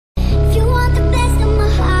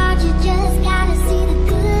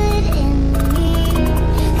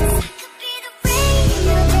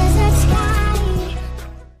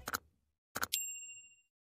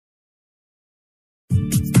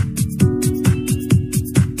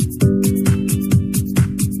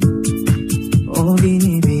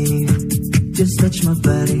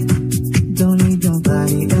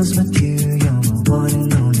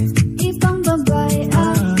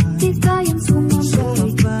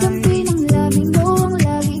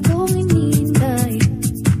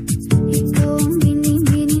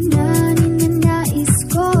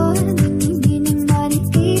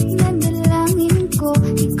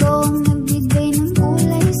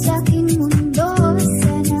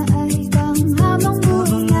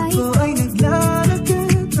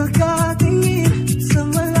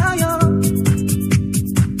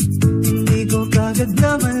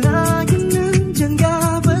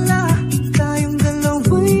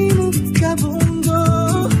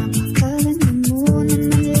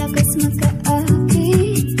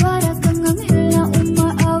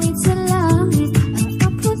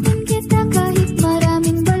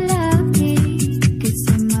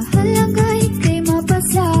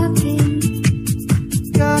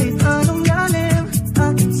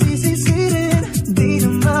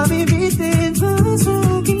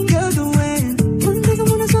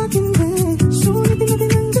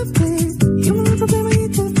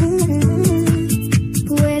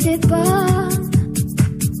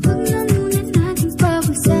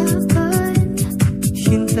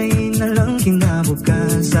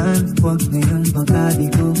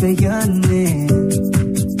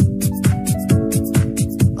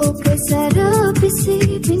Sarap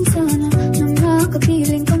isipin sana na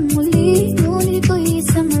makapiling kang muli. Ngunit ito'y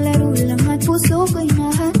isang laro lang at puso ko'y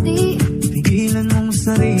nahati. Pigilan mong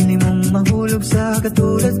sarili mong mahulog sa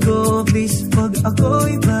katulad ko. Please, wag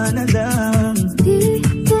ako'y manalang. Di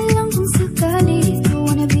ka lang kung sakali. You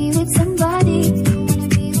wanna be with somebody.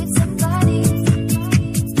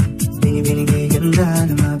 Binibinigay ganda,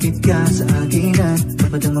 lumapit ka sa akin at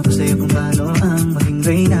papadama ko sa'yo kung paano ang maging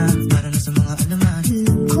reyna. Para na sa mga alaman.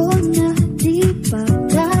 Alam ko na di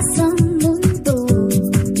patas ang mundo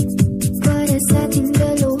para sa ating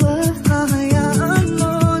dalawa. Hahayaan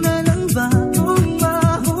mo na lang ba kung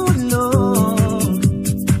mahulog?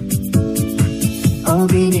 Oh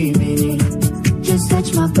binibini, just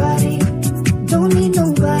touch my body. Don't need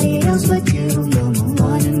nobody else but you. You're my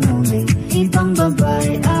one and only. Ibang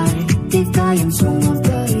babae ay di kayang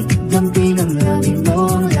sumabay. Dampi ng labi mo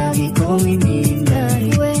ang lagi kong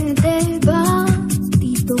inihintay. Pwede ba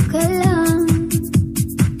dito ka lang?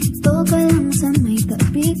 Dito ka lang sa may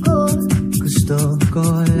tabi ko. Gusto ko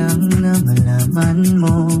lang na malaman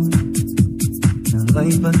mo na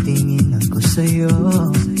may pagtingin ako sa'yo.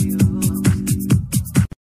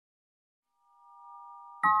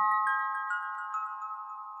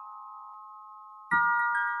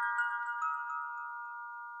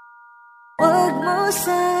 Huwag mo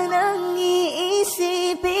sanang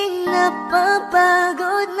iisiping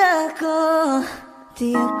napapagod na ako.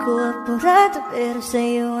 Di ako apurado pero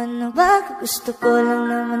sa'yo ano ba? Gusto ko lang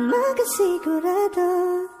naman makasigurado.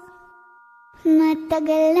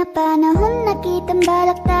 Matagal na panahon nakitang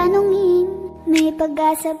balak tanungin. May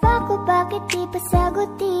pag-asa ba ko, bakit di pa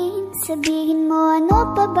sagutin? Sabihin mo ano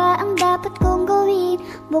pa ba ang dapat kong gawin?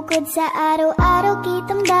 Bukod sa araw-araw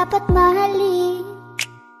kitang dapat mahalin.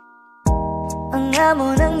 Ang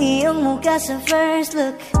amo ng iyong mukha sa first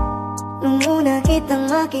look, nung una kitang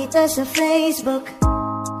makita sa Facebook.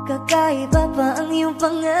 Kakaiba pa ang iyong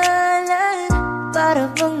pangalan, para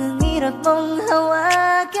bang ang hirap mong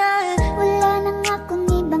hawakan. Wala nang akong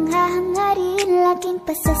ibang hahangarin, laking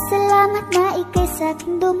pasasalamat na ika'y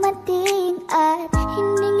sa'king dumating. At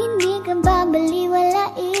hindi ka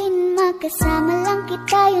babaliwalain, makasama lang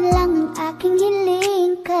kita, yun lang ang aking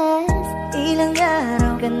hiling. Cause ilang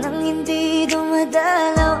araw ka nang hindi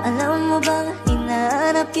dumadalaw. Alam mo bang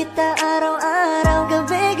hinahanap kita araw-araw?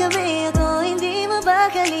 Gabi-gabi ako hindi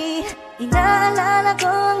mabakali, inaalala ko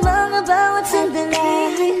ang mga bawat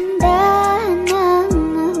sandali. Dahan-dahan nang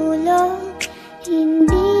nahulog,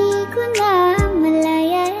 hindi ko na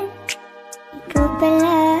malayan. Ikaw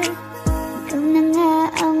pala, ikaw na nga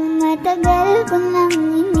ang matagal ko nang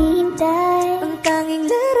hinihintay. Ang tanging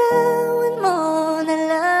larawan mo na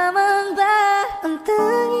lamang ba ang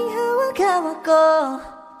tanging hawak-hawak ko?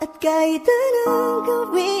 At kahit anong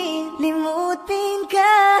gawin, limutin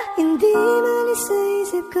ka, hindi malis sa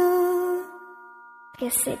isip ko.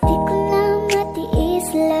 Kasi di ko na matiis,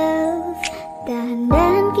 love.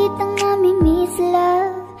 Dahan-dahan kitang namimiss,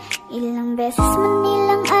 love. Ilang beses man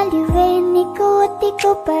nilang aliwin, ikaw at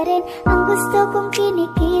ikaw pa rin ang gusto kong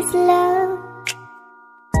kinikiss, love.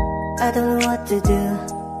 I don't know what to do,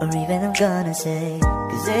 or even I'm gonna say,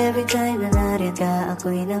 cause every time na nariyan ka,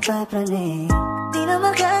 ako'y napapraning. Di na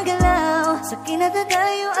makagalaw sa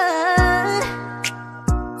kinatatayuan.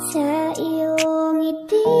 Sa iyong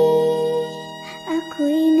ngiti,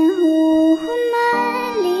 ako'y nahuhumaling.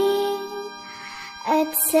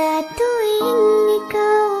 At sa tuwing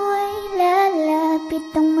ikaw ay lalapit,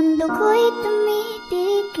 ang mundo ko'y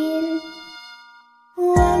tumitigil.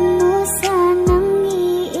 Huwag mo sanang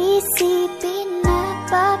iisipin na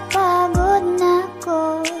papagod na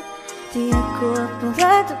ako. Di ako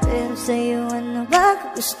apurado pero sa'yo ano ba?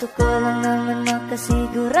 Gusto ko lang naman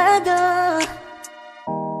makasigurado.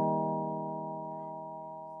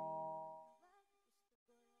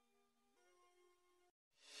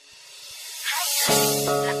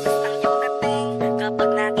 Lakas ng iyong dating, kapag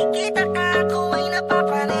nakikita ka ako ay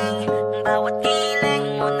napapraning. Bawat kiling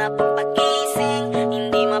mo na pang pagising,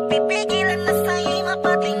 hindi mapipigilan na sa'yo'y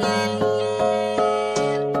mapatingin.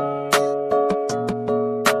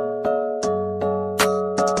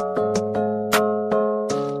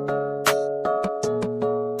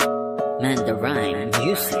 Mandarine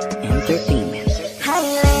Music Entertainment.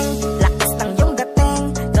 Highling, lakas ng iyong dating,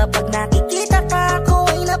 kapag nakikita ka ako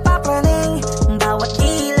ay napapraning. Bawat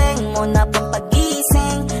kiling mo na pang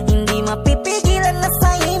pagising, hindi mapipigilan na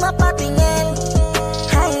sa'yo'y mapatingin.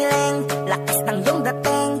 Highling, lakas ng iyong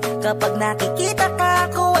dating, kapag nakikita ka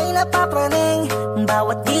ako ay napapraning.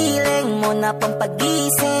 Bawat kiling mo na pang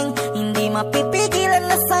pagising, hindi mapipigilan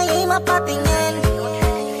na sa'yo'y mapatingin.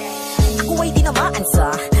 Ako ay dinamaan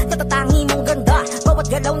sa katatangi mong ganda. Bawat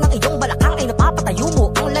galaw ng iyong balakang ay napapatayo mo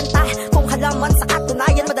ang lanta.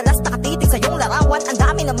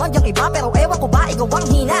 sumadyang iba, pero ewan ko ba ikaw ang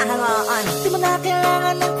hinahangaan. Di mo na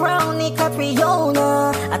kailangan ng crown ni Catriona,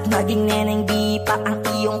 at naging neneng di pa ang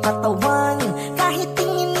iyong katawan. Kahit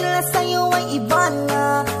tingin nila sa'yo ay iba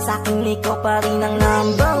na, sa'king ikaw pa rin ang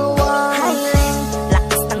number one. Highland,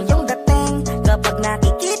 lakas ng iyong dating, kapag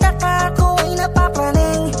nakikita ka ako ay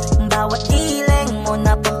napapraning. Bawat giling mo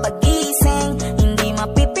na pampagising, hindi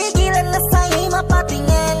mapipigilan na sa'yo'y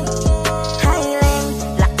mapatingin. Highland,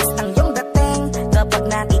 lakas ng iyong dating, kapag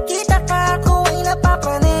nakikita ka ako ay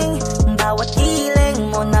napapraning. Bawat giling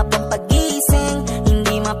mo na pampagising,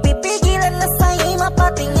 hindi mapipigilan na sa'yo'y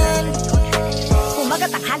mapatingin. Umaga,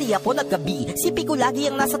 tanghali, hapon at gabi, sipi ko lagi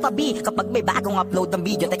ang nasa tabi. Kapag may bagong upload ng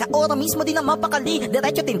video, teka ora mismo din ang mapakali.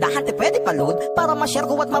 Diretso tindahan, te pwede pa-load, para ma-share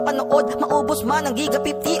ko at mapanood. Maubos man ang giga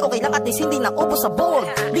 50, okay lang at least hindi na ubos sa board.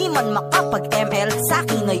 Di man makapag-ML,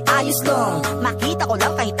 sa'kin ay ayos lang. Makita ko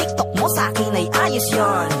lang kay TikTok mo, sa'kin ay ayos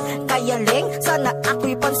yon. Kaya Leng, sana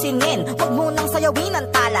ako'y pansinin, wag mo nang sayawin ang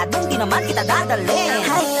tala, dun di naman kita dadalhin.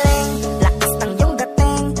 Hi Leng, lakas ng iyong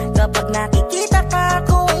dating, kapag nakikita ka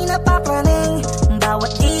ako ay napapraning.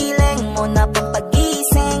 Bawat giling mo na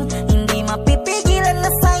pampagising, hindi mapipigilan na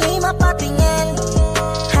sa'yo'y mapatingin.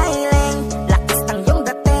 Highland, lakas ng iyong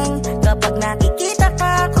dating, kapag nakikita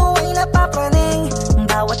ka ako ay napapraning.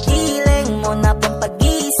 Bawat giling mo na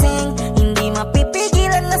pampagising, hindi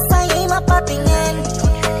mapipigilan na sa'yo'y mapatingin.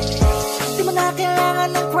 Di mo na kailangan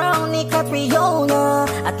ng crown ni Catriona,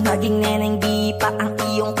 at naging neneng di pa ang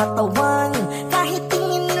iyong katawan. Kahit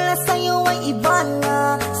tingin nila sa'yo ay iba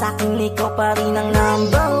na, sa'king ikaw pa rin ang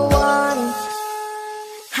number one.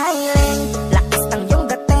 Highland, lakas ng iyong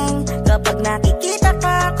dating, kapag nakikita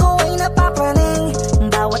ka ako ay napapraning.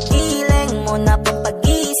 Bawat giling mo na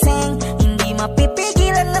pampagising, hindi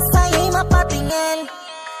mapipigilan na sa'yo'y mapatingin.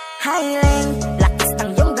 Highland, lakas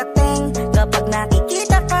ng iyong dating, kapag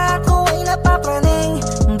nakikita ka ako ay napapraning.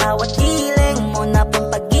 Bawat giling mo na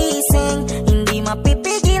pampagising, hindi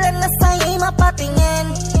mapipigilan na sa'yo'y mapatingin.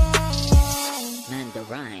 Manda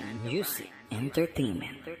Rhyme Music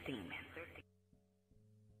Entertainment.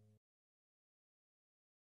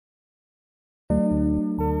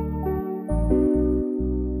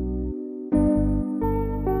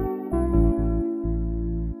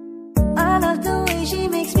 I love the way she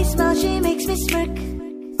makes me smile, she makes me smirk.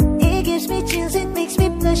 It gives me chills, it makes me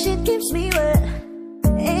blush, it gives me wet.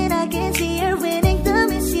 And I can see her winning the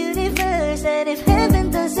Miss Universe. And if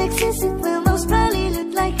heaven does exist, it will most probably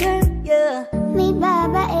look like her, yeah. May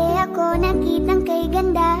babae ako nakitang kay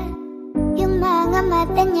ganda, yung mga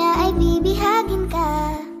mata niya ay bibihagin ka.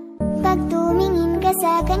 Pag tumingin ka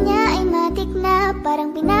sa kanya ay matik na,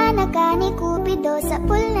 parang pinanaka ni Cupido,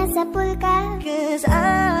 sapul na sapul ka. Cause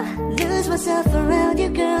I lose myself around you,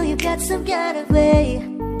 girl, you got some kind of way.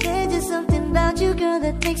 There's just something about you, girl,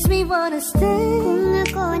 that makes me wanna stay. Kung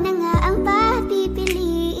ako na nga ang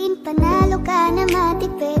papipiliin, panalo ka na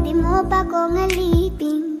matik, pwede mo pa kong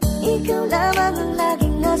alipin. Ikaw lamang ang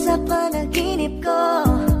laging nasa panaginip ko,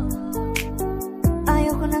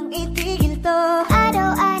 ayaw ko nang itigil to.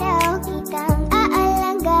 Araw-araw kitang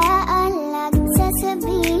aalagaan, laging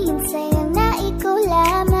sasabihin sa'yo na ikaw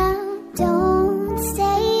lamang. Don't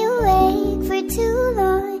stay awake for too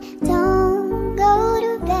long, don't go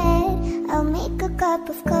to bed. I'll make a cup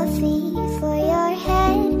of coffee for your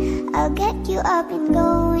head, I'll get you up and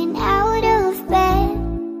going out of bed.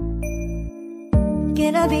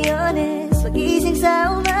 Can I be honest, pagising sa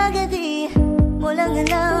umaga di mo lang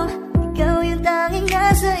alam, ikaw yung tanging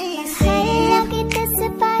nasa isip. Kaya kita sa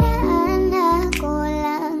paraan na ako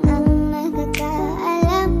lang ang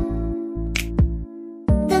nakakaalam.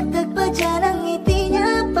 Dagdag pa dyan ang ngiti niya,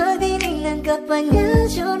 pag dinignan ka pa niya,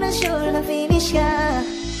 sure na finish ka.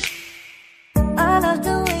 I love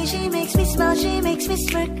the way she makes me smile, she makes me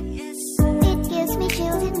smirk. It gives me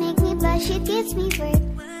chills, it makes me blush, it gives me work.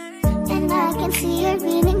 And I can see her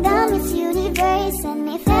winning the Miss Universe. And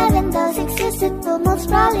if heaven does exist, it will most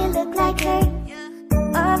probably look like her.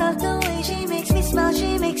 I love the way she makes me smile,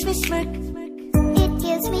 she makes me smirk. It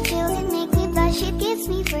gives me chills, it makes me blush, it gives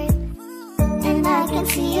me work. And I can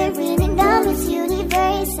see her winning the Miss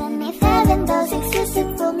Universe. And if heaven does exist, it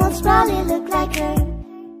will most probably look like her.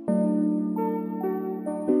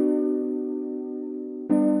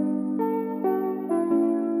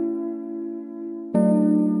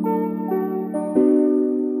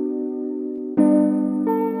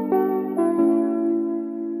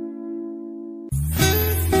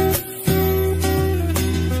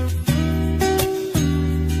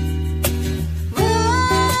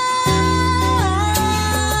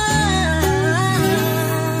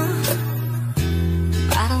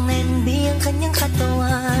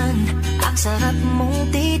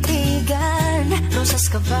 rosas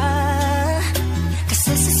ka ba?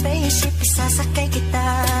 Kasi sa spaceship isasakay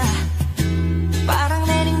kita. Parang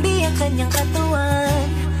Nering ang kanyang katawan,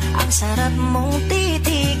 ang sarap mong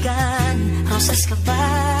titigan. Rosas ka ba?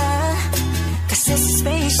 Kasi sa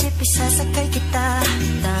spaceship isasakay kita.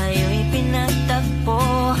 Tayo'y pinagtagpo,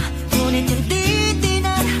 ngunit hindi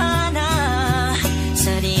tinadhana.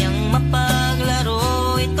 Sadyang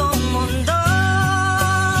mapaglaro itong mundo.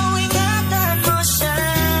 Ingatan mo siya.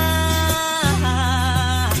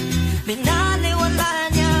 Binaliwala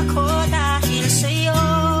niya ako dahil sa'yo.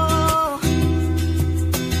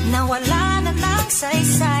 Nawala na lang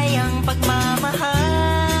saysay ang pagmamahal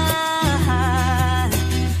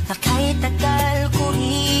na kahit tagal ko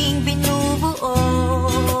ring binubuo,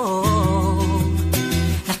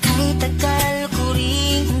 na kahit tagal ko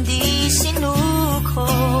ring hindi sinuko.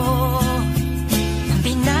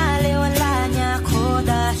 Binaliwala niya ako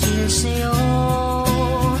dahil sa'yo,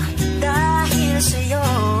 dahil sa'yo.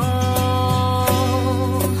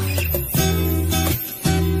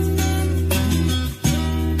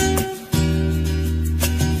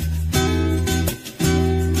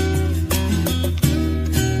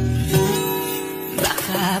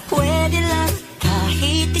 Pwede lang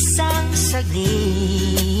kahit isang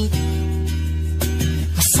saglit,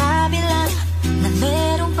 masabi lang na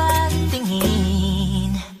merong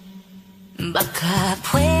pagtingin. Baka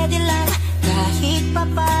pwede lang kahit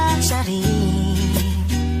papatsarin,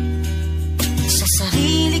 sa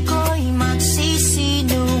sarili ko'y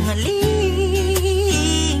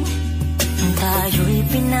magsisinungaling. Tayo'y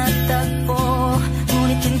pinagtagpo,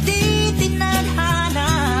 ngunit hindi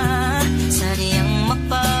tinadhana. Sadyang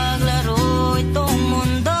mapaglaro itong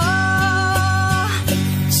mundo.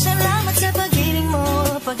 Salamat sa pag-ibig mo,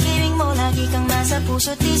 lagi kang nasa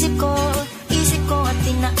puso't isip ko at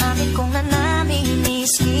tinaamin kong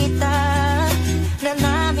nanamimiss kita,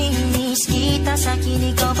 nanamimiss kita. Sa akin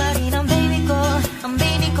ikaw pa rin ang baby ko,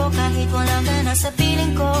 kahit wala ka na sa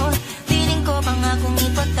piling ko pangakong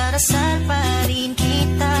ipagdarasal pa rin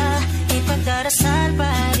kita, ipagdarasal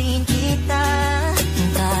pa rin kita.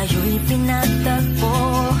 Tayo'y pinagtagpo,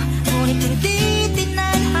 ngunit hindi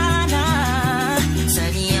tinadhana.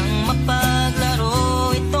 Sadyang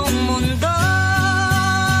mapaglaro itong mundo.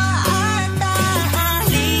 At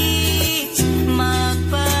aalis,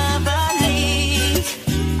 magpabalik,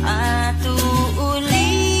 at uulitin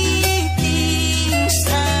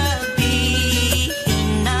sabihin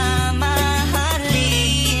na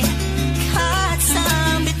mahalin, at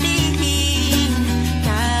sambitin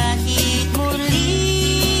kahit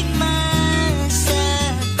muling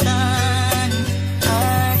masaktan.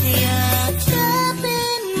 At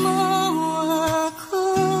yakapin mo ako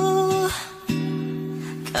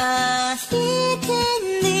kahit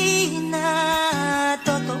hindi na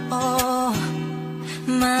totoo.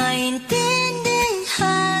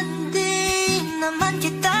 Maintindihan din naman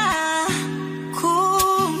kita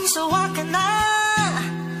kung sawa ka na,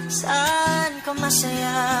 saan ka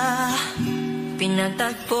masaya.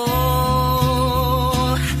 Pinagtagpo,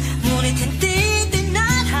 ngunit hindi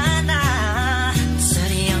tinadhana.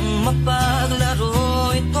 Sadyang mapaglaro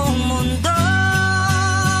itong mundo.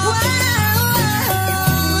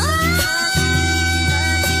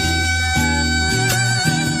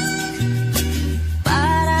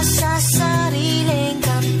 Para sa sariling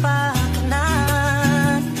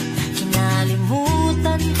kapakanan,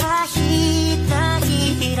 kinalimutan kahit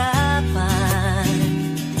nahihirapan.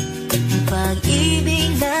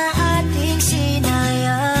 Pag-ibig na ating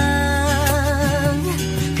sinayang,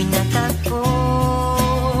 pinatagpo,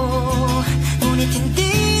 ngunit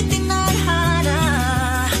hindi tinadhana.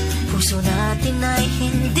 Puso natin ay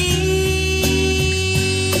hindi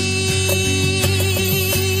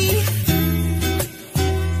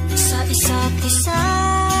sa isa't isa.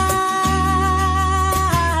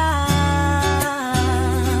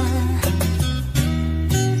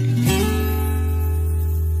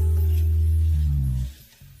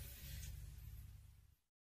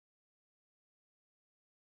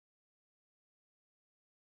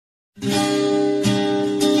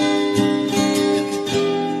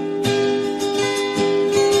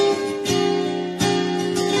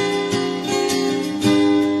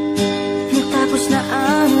 Natapos na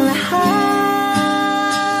ang lahat,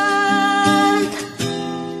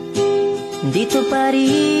 dito pa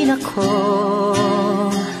rin ako.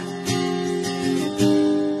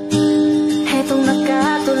 Hetong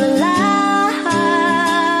nakatulala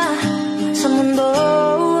sa mundo,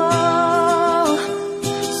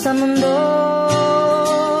 sa mundo.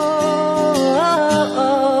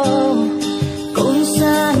 Kung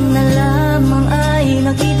saan na lamang ay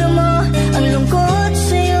nakita mo ang lungkot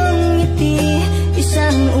sa iyong ngiti.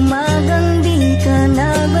 Isang umagang di ka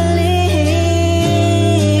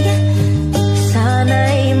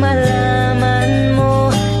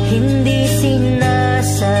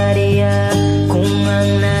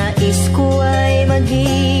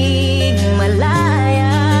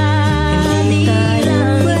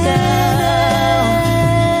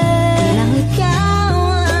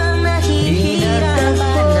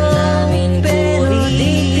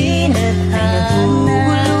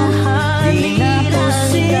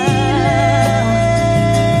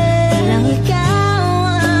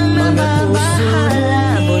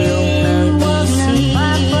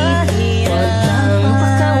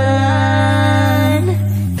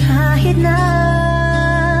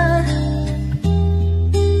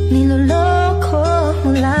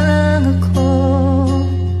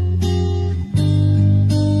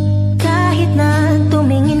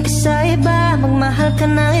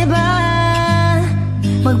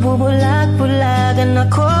Magbubulag-bulagan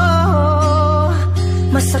ako.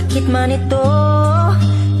 Masakit man ito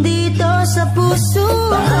dito sa puso.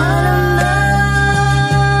 Paalam na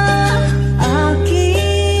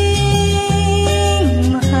aking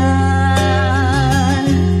mahal.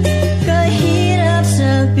 Kahirap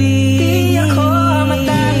sabihin, di ako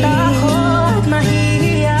matatakot,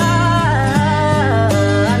 mahihiya.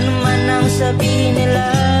 Ano man ang sabihin nila,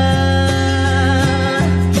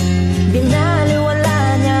 binaliwala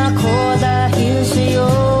niya ako dahil sa'yo.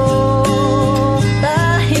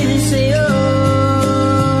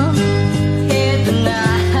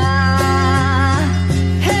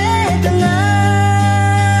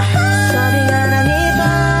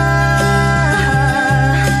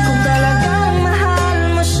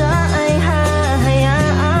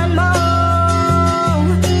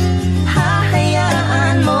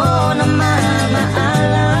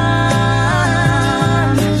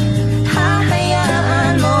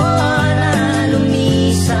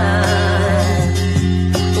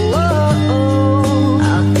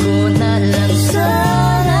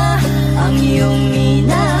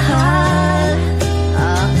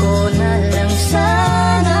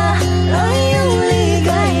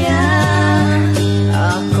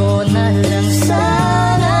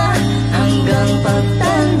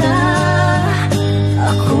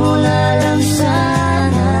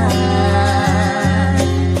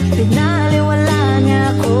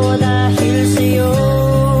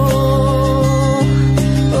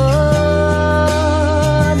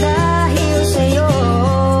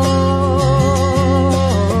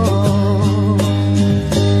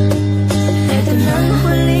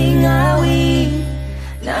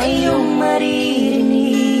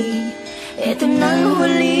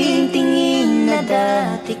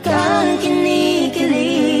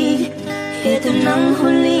 Nang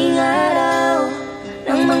huling araw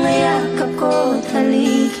ng mga yakap ko't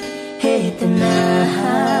halik. Heto na,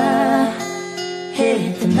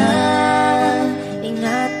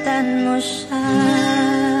 ingatan mo siya.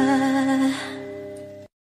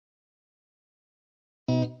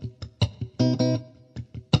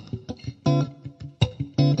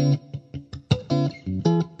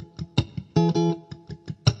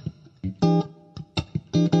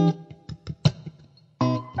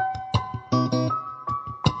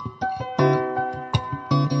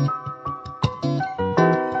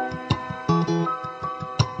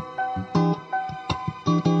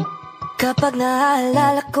 Kapag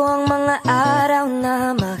naaalala ko ang mga araw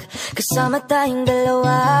na magkasama tayong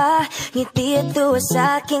dalawa, ngiti at tuwa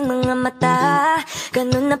sa aking mga mata.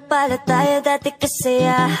 Ganun na pala tayo dati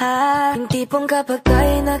kasaya. Yung tipong kapag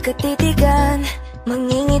tayo nagkatitigan,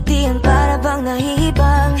 mangingitian para bang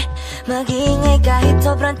nahihibang. Mag-iingay kahit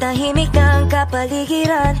sobrang tahimik ang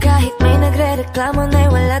kapaligiran. Kahit may nagre-reklamo na'y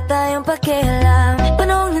wala tayong pakialam.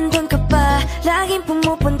 Panong nandun ka pa, laging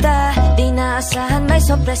pumupunta. Di naasahan may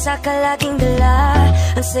sorpresa ka laging dala.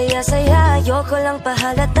 Ang saya-saya, ayoko lang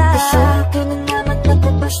pahalata. Kasama ko na naman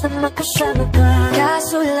matapos na makasama ka.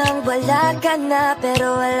 Kaso lang wala ka na,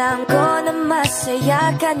 pero alam ko na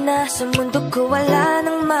masaya ka na. Sa mundo ko wala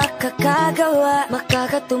nang makakagawa,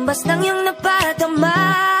 makakatumbas ng iyong napadama.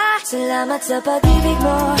 Salamat sa pag-ibig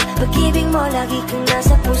mo lagi kang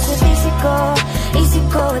nasa puso't isip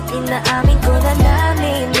ko at inaamin ko na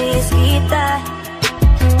namimiss kita.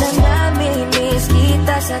 Na namimiss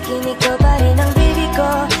kita, sa akin ikaw pa rin ang bibig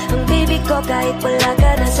ko kahit wala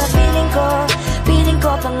ka na sa piling ko,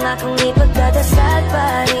 pangakong ipagdadasal pa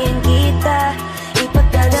rin kita,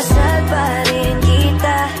 ipagdadasal pa rin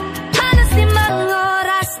kita. Halos 5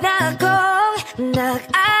 oras na akong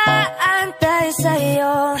nag-aantay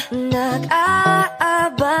sa'yo,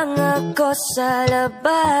 nag-aabang ako sa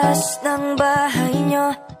labas ng bahay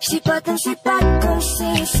nyo. Sipat ang sipat kung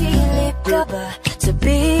sisilip ka ba sa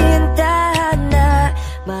bintana,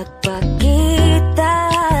 magpakita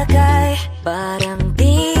kay parang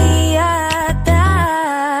di yata.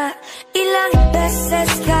 Ilang beses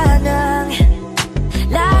ka nang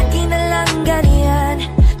lagi na lang ganyan,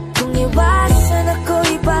 kung iwasan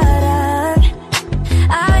ako'y parang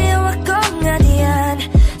ayaw akong ngadiyan.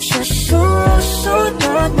 Sa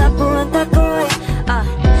susunod na punta ko'y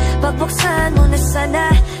pagbuksan mo na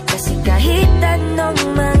sana, kasi kahit anong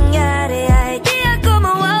mangyari ay di ako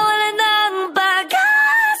mawawala ng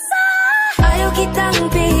pag-asa. Ayaw kitang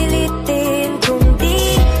pilitin kung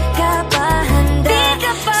di ka pa handa.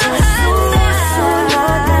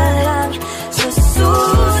 Sa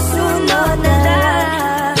susunod na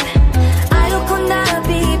lang, ayaw ko na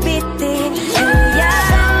bibitin. Kaya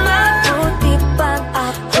mabuti pang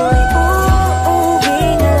ako'y uuwi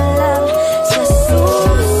na lang. Sa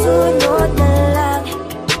susunod na lang,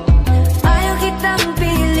 ayaw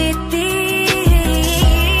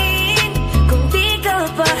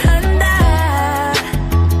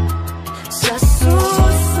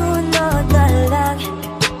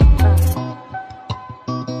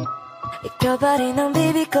pa rin ang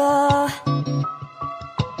baby ko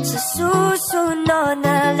sa susunod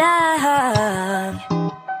na lang.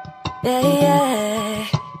 Yeah, yeah.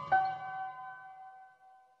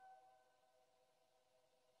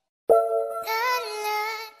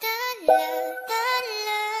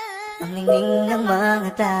 Ang ningning ng mga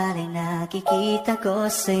taray nakikita ko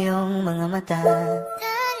sa iyong mga mata.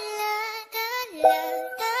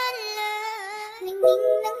 Ningning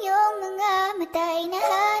ng iyong mga mata ay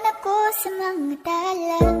nahanap ko sa mga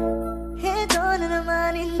tala. Heto na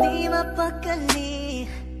naman hindi mapakali,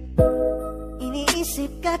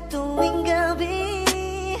 iniisip ka tuwing gabi.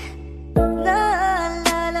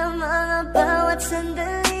 Naalala mga bawat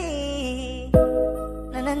sandali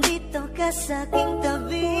na nandito ka sa aking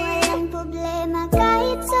tabi. Walang problema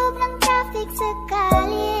kahit sobrang traffic sa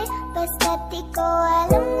kalye, basta't ikaw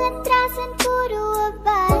alam atrasan puro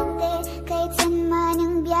abante. Kahit saan man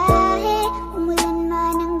ang biyahe, umulan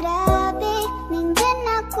man ang grabe, nandyan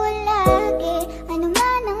ako lagi, ano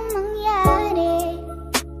man ang mangyari.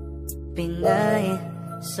 Pinay,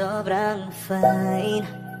 sobrang fine,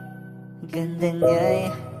 ganda niya'y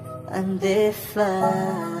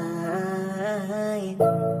undefined.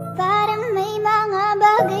 Parang may mga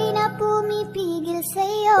bagay na pumipigil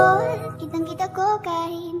sa'yo, kitang-kita ko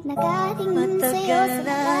kahit nakatingin sa'yo Matagal sa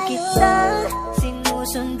na malayo. kitang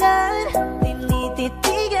sinusundan,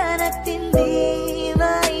 tinititigan at hindi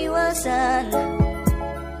maiwasan.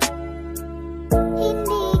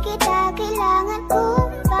 Hindi kita kailangan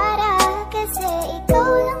kumpara, kasi ikaw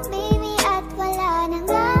lang baby at wala nang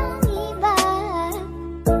ang iba.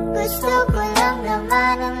 Gusto ko lang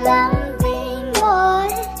naman ang lambing mo,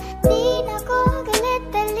 di na ko galit,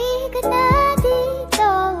 halika na dito.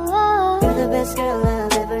 You're the best girl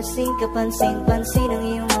I've ever seen, kapansin-pansin ang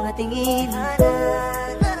iyong mga tingin.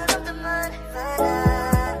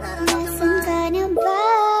 Nasaan ka na ba?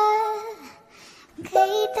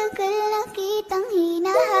 Kay tagal na kitang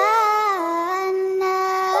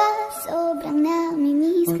hinahanap, sobrang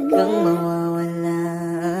namimiss Huwag ka kang na. mawawala,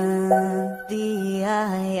 di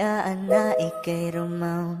hahayaan na ika'y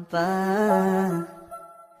rumampa.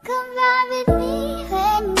 Come run with me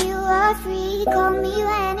when you are free, call me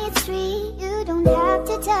when it's free. You don't have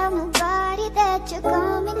to tell nobody that you're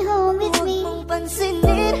coming home with Huwag me. mong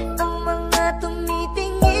pansinin ang mga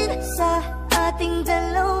tumitingin sa ating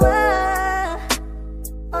dalawa.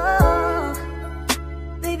 Oh,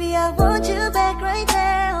 baby, I want you back right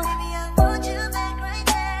now. Baby, I want you back right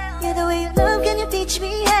now. Yeah, the way you love, can you teach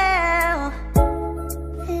me how?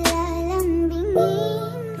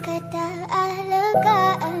 Lalambingin kita,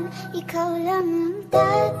 alagaan, ikaw lang ang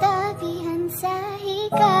tatabihan sa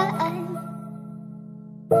higaan.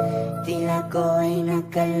 Tila ko ay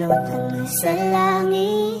nakalutang na sa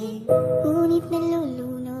langit, Ngunit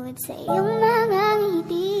nalulunod sa iyong mga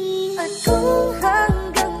ngiti. at kung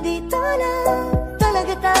hanggang dito lang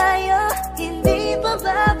talaga tayo, hindi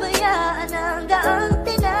pababayaan ang daang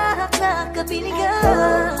tinahak na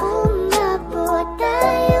kapiligan. Umabot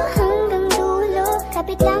tayo hanggang dulo,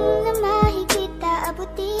 kapit lang na mahigita,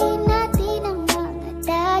 abutin natin ang mga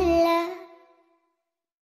dala.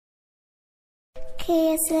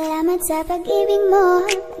 Kaya salamat sa pag-ibig mo,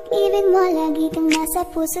 pag-ibig mo lagi kang nasa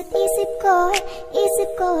puso't isip ko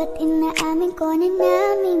at inaamin ko na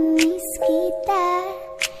namimiss kita,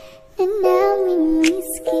 na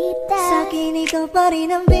namimiss kita. Sa'kin ikaw pa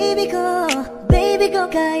rin ang baby ko,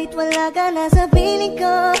 kahit wala ka na sa piling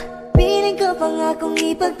ko pangakong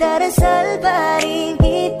ipagdarasal pa rin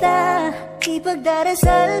kita,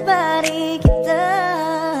 ipagdarasal pa rin kita.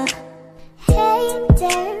 Hey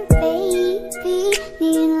there baby,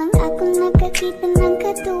 ngayon lang ako nakakita ng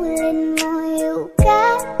katulad mo. You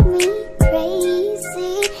got me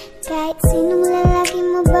crazy, kahit sinong lalaki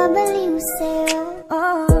mo babaliw sa'yo.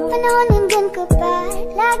 Oh, Panahon nandyan ka pa,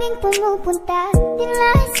 laging pumupunta, di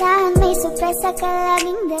nalasahan, may sorpresa ka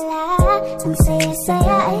laging dala. Ang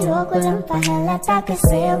saya-saya ayoko lang pahalata,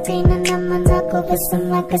 kasi okay na naman ako basta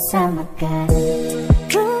makasama ka.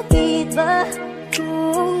 bakit ba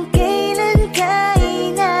kung kailan ka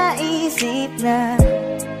inaisip na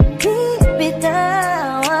di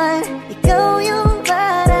bitawan, ikaw yung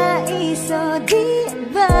paraiso, di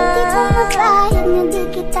ba? Di ko mapayag na di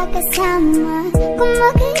kita kasama, kung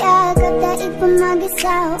makiyagap daig pa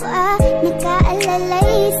mag-asawa.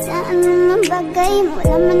 Nakaalalay sa anumang bagay,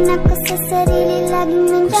 wala man ako sa sarili, laging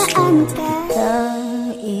nandaan ka. Ang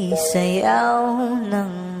isayaw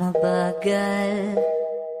ng mabagal,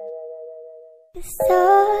 Gusto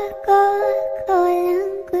ko lang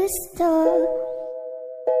gusto.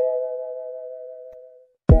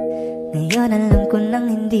 ngayon alam ko nang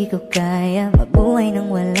hindi ko kaya mabuhay nang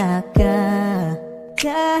wala ka.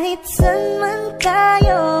 Kahit saan man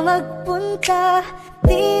tayo magpunta,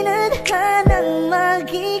 di na hanang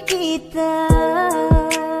magkikita.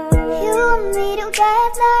 You and me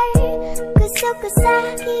together, gusto ko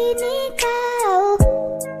sa'kin ikaw.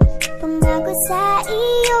 Pangako sa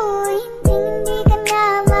iyo, hindi ka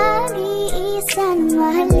na mag-iisa.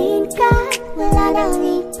 Mahalin ka, wala nang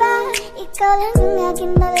iba. Ikaw lang ang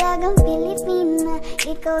aking dalagang Pilipina.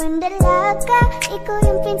 Ikaw ang dalaga, ikaw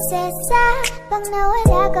yung prinsesa. Pag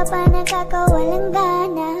nawala ka pa, nakakawalang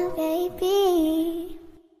gana, baby.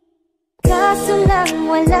 Kaso lang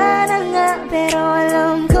wala na nga, pero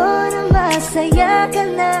alam ko na masaya ka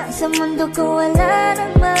na. Sa mundo ko wala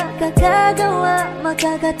nang makakagawa,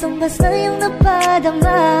 makakatumbas na yung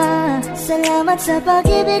napadama. Salamat sa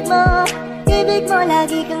pag-ibig mo, ibig mo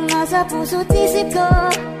lagi kang nasa puso't isip ko.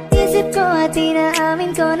 Isip ko at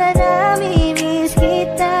inaamin ko na nami-miss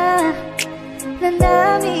kita, na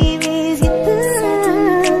nami-miss kita. Sa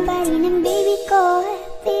tingin ko pa rin ang baby ko,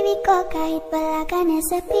 baby ko. Kahit wala ka na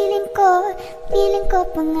sa piling ko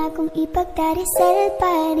pangakong ipagdarasal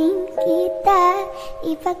pa rin kita,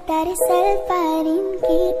 ipagdarasal pa rin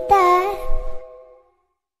kita.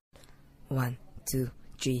 1, 2,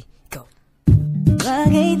 3, go!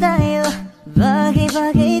 Bagay tayo, bagay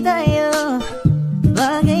tayo,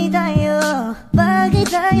 bagay tayo, bagay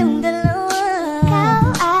tayong dalawa. Ikaw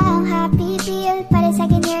ang happy pill, para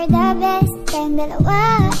sa'kin you're the best. Tayong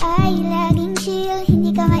dalawa ay laging chill,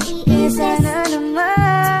 hindi ka maiinis. Sana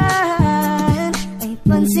naman ay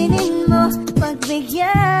pansinin mo,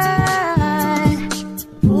 pagbigyan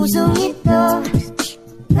pusong ito,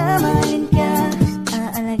 namalin ka,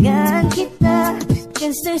 aalagaan kita.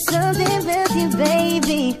 Cause there's something about you,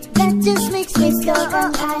 baby, that just makes me go.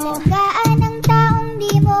 Ang alagaan ng taong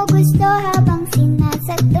di mo gusto, habang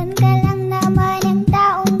sinasaktan ka lang naman ang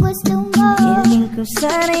taong gusto mo. Hiling ko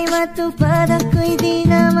sana'y matupad, ako'y di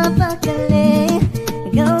na mapakali.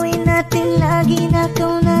 Gawin natin lagi na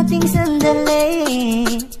ikaw nating sandali.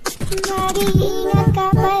 Mag-iingat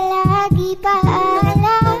ka palagi,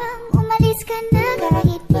 paalam. Umalis ka na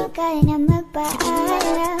kahit di ka na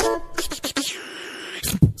magpaalam.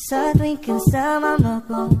 Sa tuwing kasama mo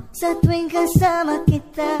ko, sa tuwing kasama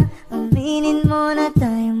kita, aminin mo na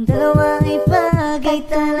tayong dalawa ay bagay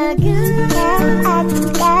talaga. At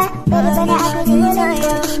ka, pero ba na ako di mo lang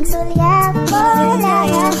paging sulyap mo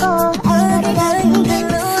lang ako ay magagawin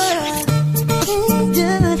dalawa. Hey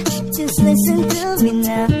dude, just listen to me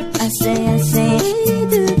now. I say, hey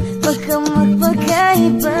dude, wag kang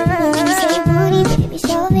magpagkaiba. Say booty, baby,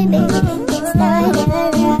 show me, baby, think it's time to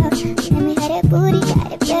around. Tell me how that booty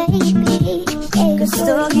got it, baby.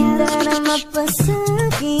 Gusto kita na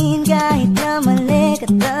mapasakin, kahit na mali,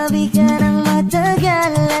 katabi ka ng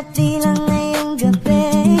matagal at di lang ngayong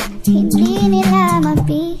gabi. Hindi nila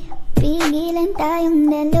mapipigilan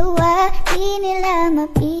tayong dalawa. Hindi nila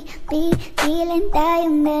mapipigilan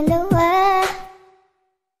tayong dalawa.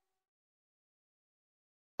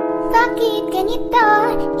 Bakit ganito?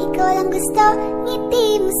 Ikaw lang gusto, ngiti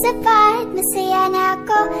mo sapat, masaya na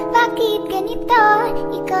ako. Bakit ganito?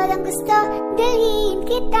 Ikaw lang gusto, dalhin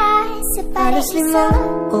kita sa Halos paraiso.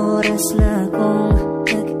 5 oras na akong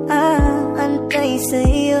nag-aantay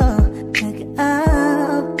sa'yo.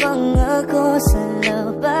 Nag-aabang ako sa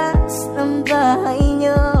labas ng bahay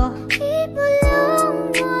niyo. Ibulong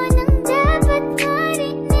mo nang dapat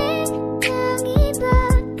marinig ng iba.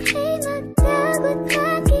 Kay magtagot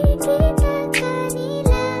makikita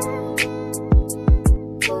kanila.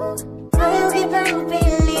 Ayaw kitang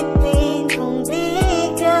pilitin kung di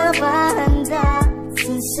ka ba handa.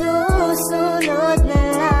 Sa susunod na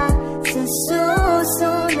lang, sa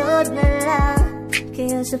susunod na lang.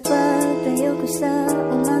 Kaya sa pagtayo ko sa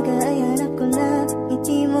umaga ay hanap ko na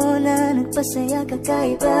ngiti mo na nagpasaya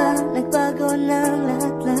kakaiba. Nagbago ng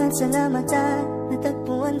lahat-lahat, salamat at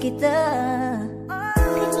natagpuan kita.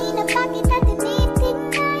 Kanina pa kita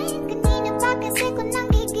tinitingnan, kanina pa kasi ko nang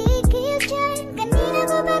gigigil dyan. Kanina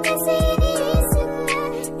ko ba kasi iniisip na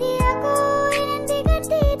di ako hindi ka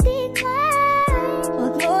titikman.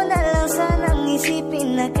 Huwag mo na lang sanang isipin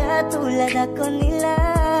na katulad ako nila.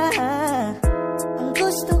 Ang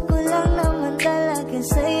gusto ko lang naman talaga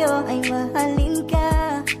sa'yo ay mahalin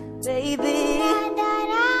ka, baby.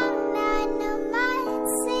 Nadarama naman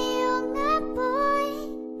sa'yo nga boy.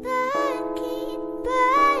 Bakit ba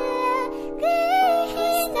lagi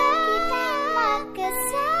na kita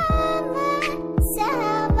magkasama sa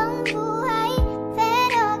habang buhay?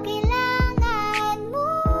 Pero kailangan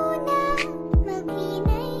muna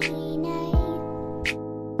maghinay-hinay.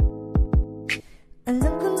 Alam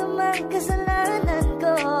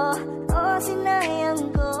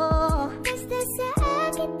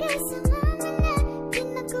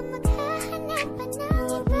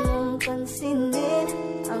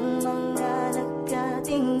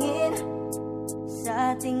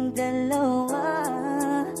ating dalawa,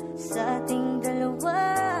 sa ating dalawa.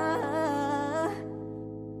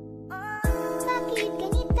 Bakit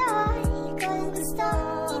ganito? Ikaw lang gusto,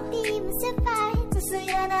 hindi mo sabay.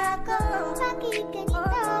 Masaya na ako. Bakit ganito?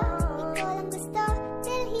 Ikaw lang gusto,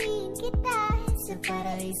 dalhin kita sa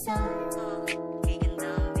paraiso. Kay ganda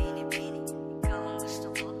ang binibini, ikaw ang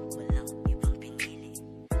gusto ko, walang ibang pinili.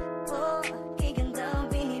 Oh, kay ganda ang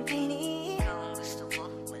binibini, ikaw ang gusto ko,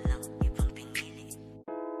 walang ibang pinili.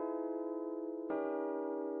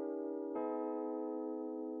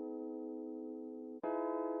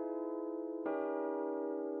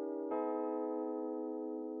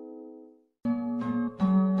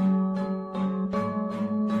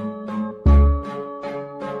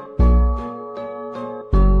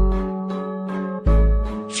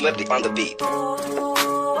 Flip on the beat.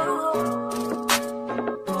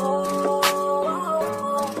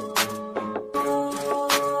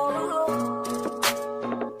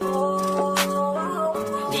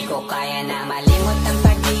 Di ko kaya na malimot ang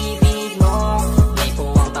pag-ibig mo. May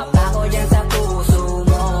puwang pabago dyan sa puso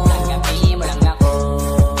mo. Tanggapin mo lang ako,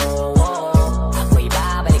 ako'y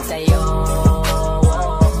babalik sa'yo.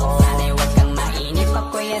 Sana'y huwag kang mainip,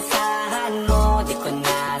 ako'y asahan mo. Di ko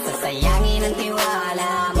na sasayangin ang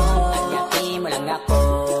tiwala mo. Tanggapin mo lang ako,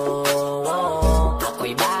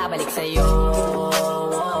 ako'y babalik sa'yo.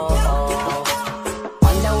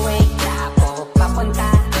 On the way na ako, papunta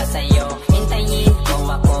na sa'yo. Hintayin mo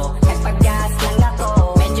ako, nagpag-gas lang ako.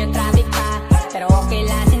 Medyo traffic pa, pero okay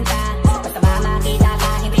lang sinta. Basta ba makita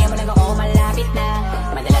ka, hintayin mo lang ako, malapit na.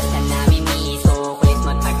 Madalas na namin miso, kulit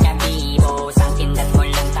mo't pagkabibo. Sangkindat mo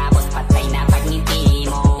lang tapos patay na pagngiti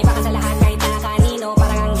mo. Iba ka sa lahat kahit na kanino,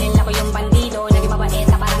 parang anghel ako yung bandido. Naging mabait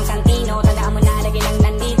na parang Santino, tandaan mo na lagi lang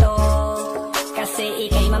nandito. Kasi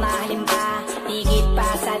ika'y mamahalin pa, higit pa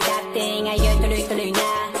sa dati. Ngayon tuloy-tuloy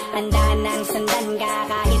na, handa nang sundan ka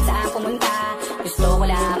kahit saan pumunta. Gusto ko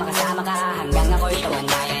lang makasama ka hanggang ako'y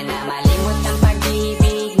tumanda. Kaya na malimot ang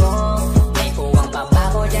pag-ibig mo. May puwang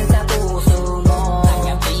pabago dyan sa puso mo.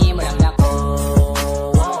 Tanggapin mo lang ako,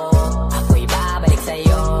 ako'y babalik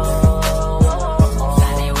sa'yo.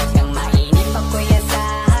 Sana'y huwag kang mainip, ako'y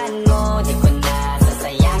asahan mo. Di ko na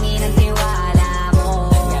sasayangin ang tiwala mo.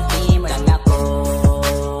 Tanggapin mo lang ako,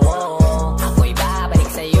 ako'y babalik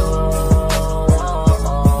sa'yo.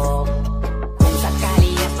 Kung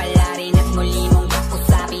sakali na pala rin at muli mong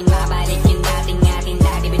kakusapin, mabalik yung dating atin,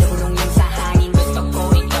 dati binubulong lang sa hangin. Gusto ko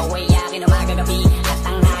ikaw ay akin umaga gabi at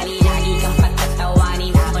tanghali, lagi kang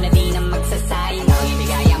pagtatawanin. Ako na din ang magsasayin, ako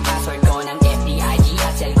ibigay ang password ko ng FBIG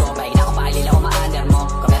at cell ko. Pahit ako paalil ako ma-under mo,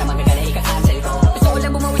 kung meron magagala ika-cancel ko. Gusto ko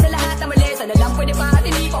lang bumawi sa lahat na mali, sana lang pwede pa at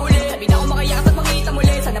hindi pa uli. Sabi na ako makayakas at makita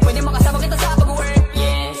muli, sana pwede makasama kita sa pag-work.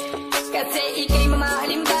 Yes, kasi ika'y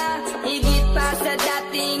mamahalin pa, higit pa sa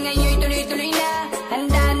dati. Ngayon tuloy-tuloy na,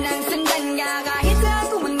 handa nang sundan ka kahit saan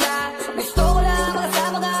pumunta. Gusto ko lang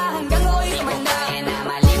makasama ka hanggang ako'y tumanda. Kaya na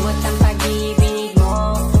malimot ang pag-ibig mo.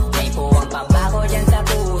 May puwang pabago dyan sa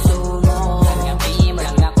puso mo. Tanggapin mo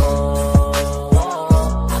lang ako,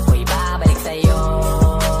 ako'y babalik sa'yo.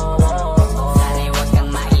 Sana'y huwag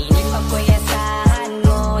kang mainip, ako'y asahan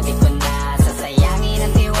mo. Di ko na sasayangin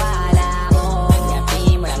ang tiwala mo.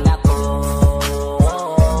 Tanggapin mo lang ako,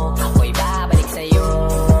 ako'y babalik sa'yo.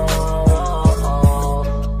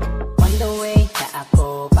 On the way na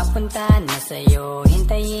ako, papunta na sa'yo.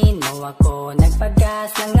 Hintayin mo ako,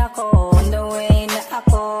 nagpag-gas lang ako. On the way na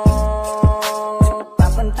ako,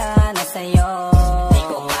 papunta na sa'yo. Di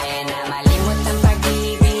ko kaya na malimot ang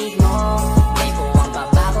pag-ibig mo. May puwang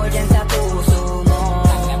pabago dyan sa puso mo.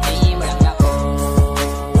 Tanggapin mo lang ako,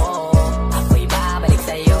 ako'y babalik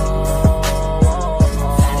sa'yo.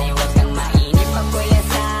 Sana'y huwag kang mainip, ako'y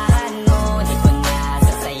asahan mo. Di ko na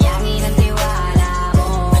sasayangin ang tiwala mo.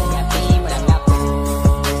 Tanggapin mo lang ako,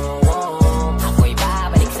 ako'y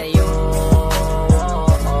babalik sa'yo.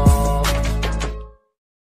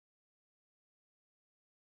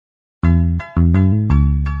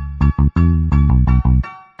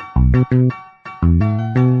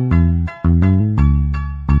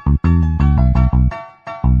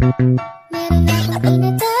 Meron akong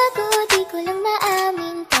tinatago, di ko lang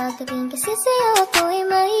maamin. Pagdating kasi sa'yo ako'y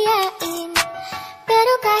mahihain.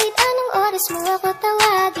 Pero kahit anong oras mo ako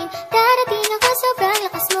tawagin, darating ako, sobrang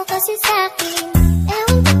lakas mo kasi sa'kin.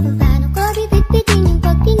 Ewan ko kung paano ko bibit-bitin yung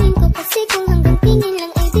pagtingin ko, kasi kung hanggang tingin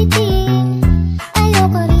lang ay bitin.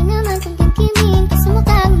 Ayoko rin naman kung kimkimin, kasi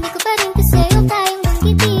mukhang hindi ko pa rin kasi yung kayang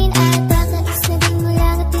banggitin. At baka isnabing mo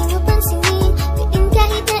lang at di mo pansinin, bitin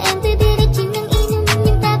kahit na empty, diretsin ng inumin.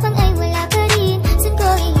 Yung tapang ay wala pa rin, saan ko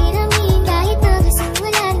ihiramin? Kahit nagising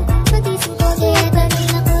wala na pagising ko, kaya pa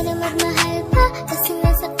rin ako na magmahal pa. Kasi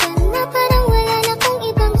nasaktan na, parang wala na kong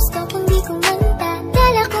iba.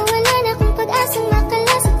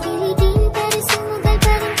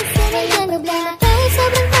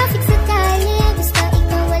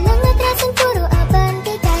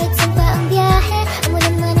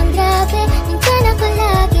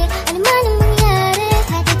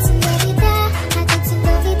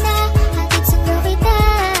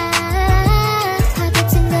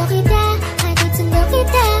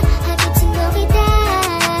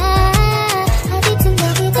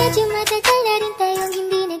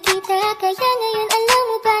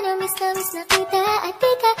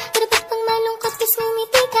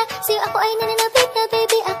 nananapit na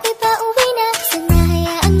baby, ako'y pauwi na. Sana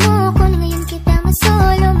hayaan mo ko na ngayon kita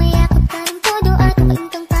masolo. Mayakap ka ng todo at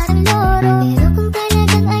kaintang parang loro. Pero kung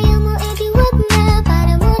talagang ayaw mo, edi wag na.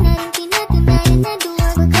 Para mo na rin pinatunayan na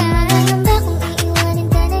duwag. Huwag ka ba kung iiwanan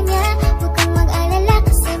ka na niya. Huwag kang mag-alala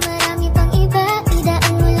kasi marami pang iba.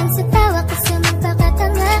 Idaan mo lang sa tawa kasi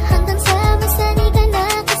magpakatanga. Hanggang sa masani ka na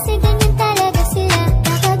kasi ganyan talaga sila.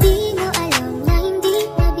 Baka di mo alam na hindi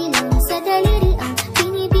nabilang sa daliri ang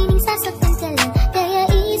binibining sasaktan ka lang. Kaya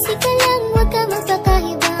iisip ka lang, huwag ka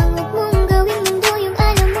magpakahibang. Huwag mong gawing mundo yung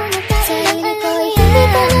alam mo na parang sarili ko ay hindi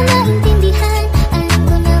ka na maintindihan. Alam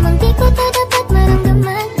ko namang di ko ta dapat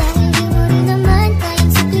maramdaman. Dahil di mo rin naman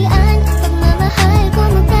kayang suklian ang pagmamahal ko.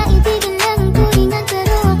 Magkaibigan lang ang turingan,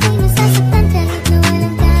 pero ako'y nasasaktan kahit na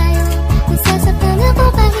walang tayo. Nasasaktan ako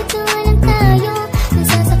kahit na walang tayo.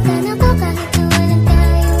 Nasasaktan ako kahit na walang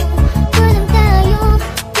tayo. Walang tayo,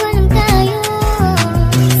 walang tayo.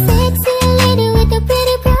 Sexy lady with a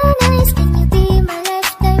pretty brown eyes, can you be my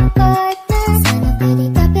lifetime partner? Sana pwede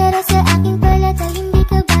ka pero sa akin pala tayo hindi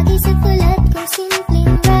ka bagay sa tulad kong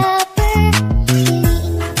simpleng rapper.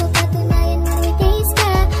 Piliin mo ko, patunayan mo may taste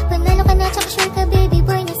ka. Panalo ka na tsaka sure ka baby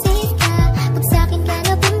boy na safe ka. Pag sa akin ka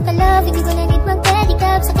na pumpa-love, hindi ko na need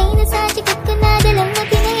mag-pedicab. Sa kayo na sa chikot ka na dalang na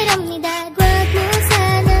pinahiram ni dad. Wag mo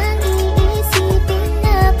sanang iisipin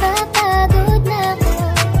na papagod na ako.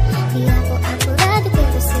 Di ako apurado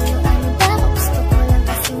pero sa'yo ano ba ako? Gusto ko lang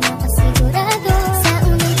kasi makasigurado. Sa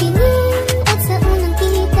unang tingin at sa unang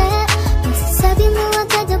kita, masasabi mo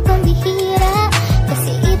agad ang pambihira.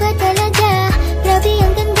 Kasi iba talaga, grabe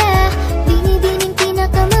ang ganda. Binibining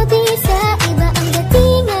pinakamabisa. Iba ang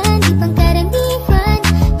datingan, di pangkaraniwan.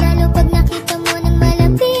 Lalo pag nakita mo ng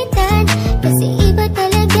malapitan. Kasi iba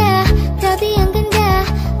talaga, grabe ang ganda.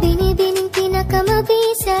 Binibining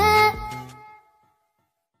pinakamabisa.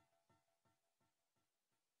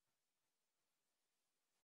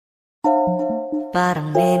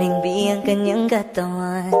 Parang neneng B ang kanyang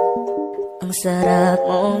katawan. Ang sarap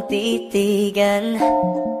mong titigan.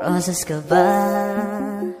 Rosas ka ba?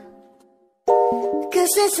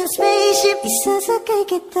 Kasi sa spaceship isasakay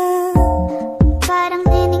kita. Parang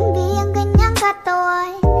neneng B ang kanyang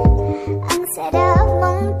katawan. Ang sarap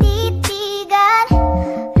mong titigan.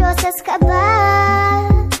 Rosas ka ba?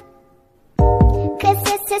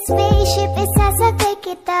 Kasi sa spaceship isasakay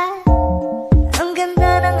kita. Ang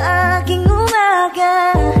ganda ng aking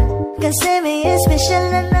umaga. Kasi may espesyal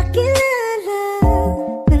na nakilala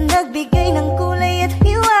na nagbigay ng kulay at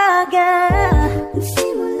hiwaga.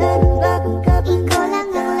 Simula ng bagong Ikaw kabanata. lang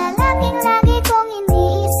ang lalaking lagi kong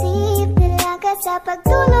iniisip. Dalaga sa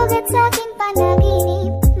pagtulog at sa aking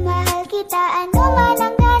panaginip. Mahal kita, ano man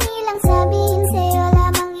ang kanilang sabihin. Sa'yo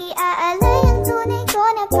lamang iaalay ang tunay ko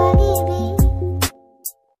na pag-ibig.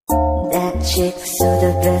 That chick's so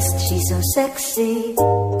the best, she's so sexy.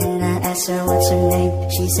 And I asked her what's her name,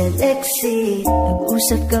 she said Lexi.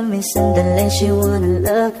 Nag-usap kami sandali, she wanna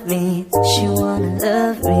love me. She wanna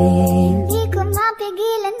love me. Di ko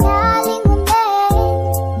mapigilan na lingunin.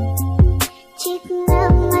 Chick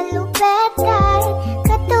na malupet kahit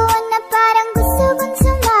katuon na parang gusto kong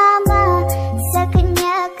sumama sa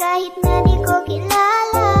kanya kahit na di ko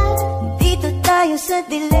kilala. Dito tayo sa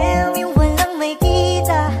dilim, yung walang may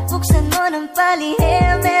kita. Buksan mo ng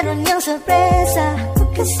palihim, meron yung sorpresa.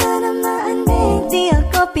 Huwag ka sana maanig, di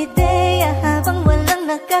ako pideya. Habang walang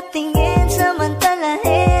nakatingin,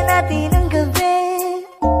 samantalahin natin ang gabi.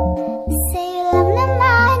 Sa'yo lang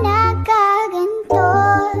naman nakaganto.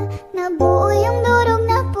 Nabuo yung durog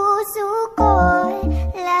na puso ko.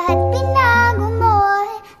 Lahat pinago mo,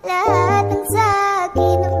 lahat ng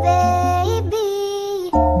sa'kin, baby.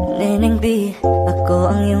 Neneng B, ako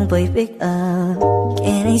ang iyong boy pick up.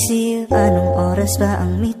 Can I see you? Anong oras ba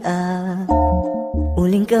ang meet up?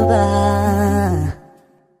 Uling ka ba?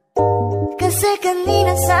 Kasi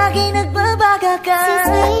kanina sa'kin nagbabaga ka. Sa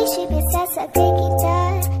spaceship isasakay kita.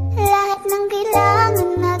 Lahat ng kailangan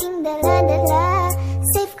naging dala-dala.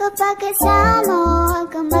 Safe kapag kasama, huwag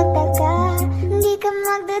kang magtaka. Hindi ka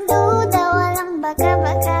magdududa, walang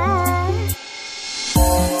baka-baka.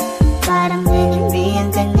 Parang neneng B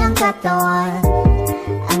ang kanyang katawan.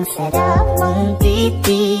 Ang sarap mong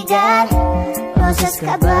titigan. Rosas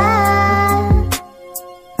ka ba?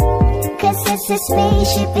 Kasi sa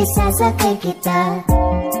spaceship isasakay kita.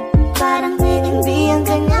 Parang neneng B ang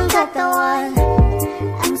kanyang katawan.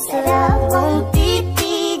 Ang sarap mong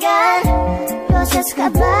titigan. Rosas ka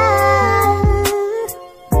ba?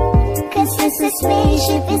 Kasi sa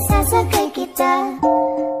spaceship isasakay kita.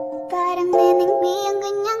 Parang neneng B ang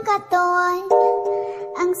kanyang katawan.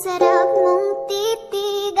 Ang sarap mong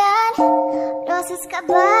titigan. Rosas ka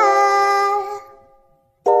ba?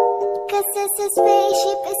 kasi sa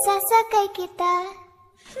spaceship isasakay kita.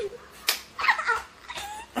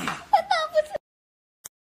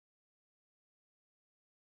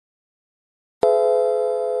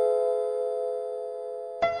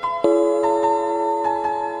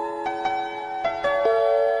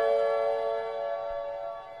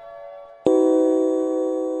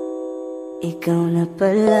 Ikaw na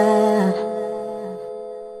pala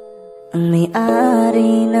ang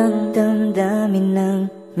may-ari ng damdamin ng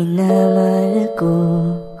minamahal ko.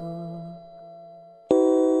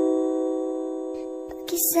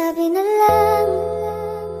 Pakisabi na lang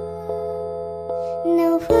na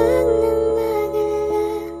huwag nang mag-alala,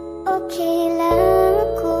 okay lang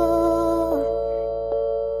ako.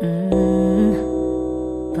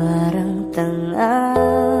 Parang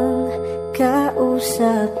tangang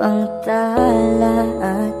kausap ang tala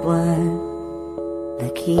at buwan,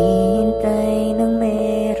 naghihintay ng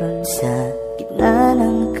meron sa gitna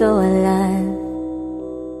ng kawalan.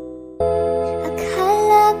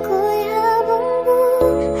 Akala ko'y habang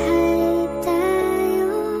buhay tayo,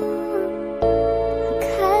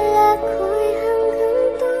 akala ko'y hanggang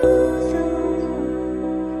dulo,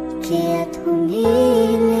 kaya't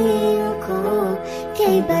humiling ako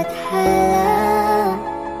kay Bathala.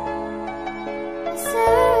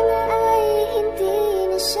 Sana ay hindi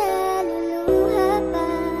na siya luluha pa.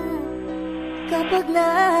 Kapag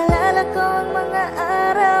naalala ko ang mga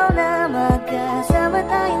araw na magkasama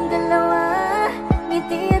tayong dalawa,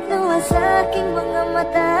 ngiti at luha sa aking mga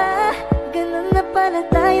mata, ganun na pala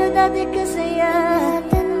tayo dati kasaya.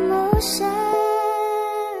 Ingatan mo siya,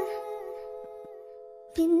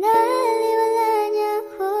 pinaliwala niya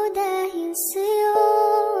ako dahil sa'yo.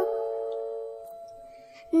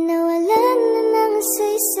 Nawalan na ng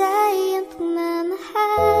saysay ang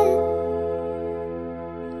pagmamahal,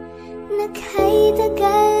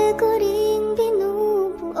 naghay-tagal ko rin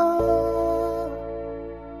binubuo,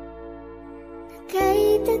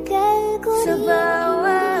 naghay-tagal ko rin Sa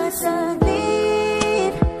bawat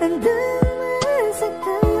saglit, handang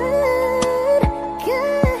masaktan,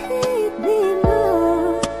 kahit di mo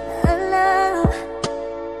alam.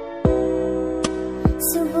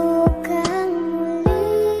 subukang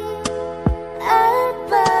muli at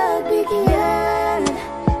pagbigyan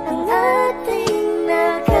ang ating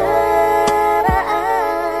nakaraan.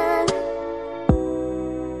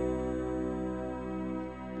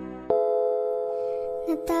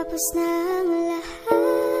 Natapos na ang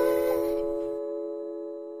lahat,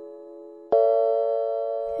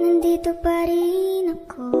 nandito pa rin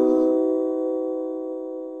ako.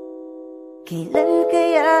 Kailan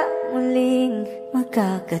kaya muling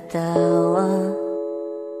makakatawa?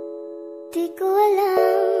 Di ko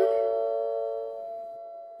alam,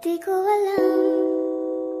 di ko alam.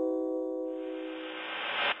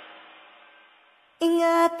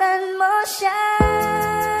 Ingatan mo siya,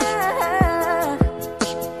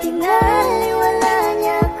 Pinaliwala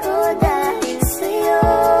niya ako dahil sa'yo.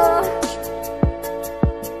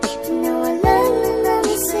 Nawalan na ng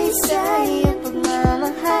saysay ang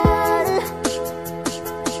pagmamahal,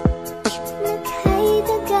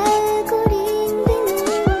 naghay-tagal ko rin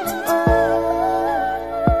binubuo,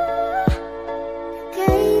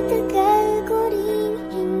 naghay-tagal ko rin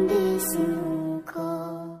hindi sinuko.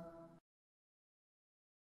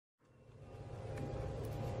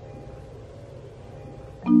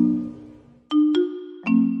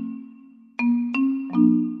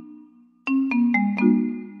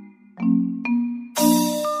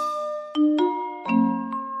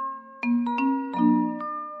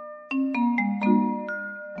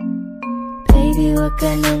 Baby, wag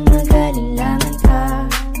ka nang mag-alinlangan pa.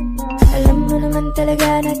 Alam mo naman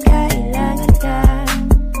talaga na kailangan ka.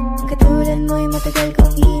 Ang katulad mo'y matagal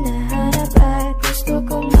kong hinahanap at gusto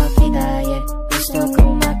kong makita, yeah. Gusto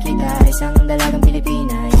kong makita isang dalagang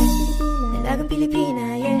Pilipina, yeah. Dalagang Pilipina,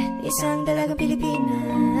 yeah. Isang dalagang Pilipina.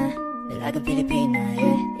 Dalagang Pilipina,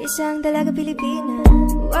 yeah. Isang dalagang Pilipina.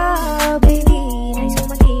 Wow, baby, nais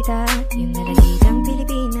kong makita yung nalagitang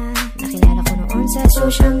Pilipina. Nakilala ko noon sa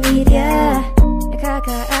social media,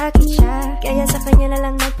 nakakaakit siya, kaya sa kanya na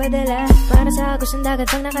lang nagpadala. Para sa agos ng dagat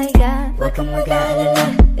pang nakahiga. Huwag kang mag-aalala,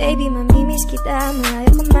 baby, mamimiss kita. Malayo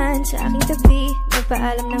ka man sa aking tabi,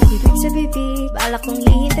 magpaalam ng bibig sa bibig. Balak kong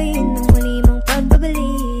hihintayin ng muli mong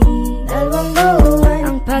pagbabalik. Dalawang buwan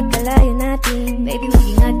ang pagkalayo natin, baby,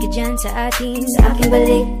 mag-ingat ka dyan sa atin. Sa aking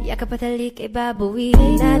balik, yakap at halik ay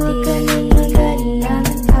babawiin natin. Huwag ka nang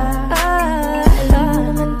mag-alinlangan ka. Alam mo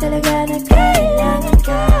naman talaga na kailangan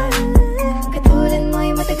ka. Katulad mo'y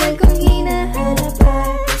matagal kong hinahanap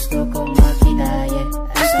at gusto kong makita, yeah.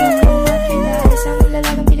 Gusto kong makita isang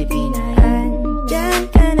lalagang Pilipina. Andyan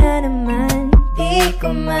ka na naman, di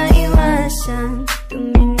ko maiwan.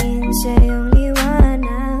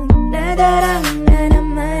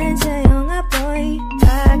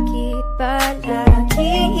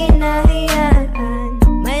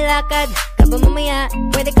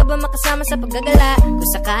 ba makasama sa paggagala?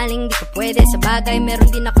 Kung sakaling di ka pwede sa bagay,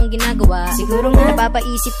 meron din akong ginagawa. Siguro nga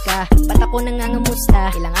napapaisip ka, ba't ako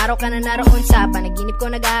nangangamusta? Ilang araw ka na naroon sa panaginip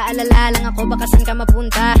ko, nag-aalala lang ako baka saan ka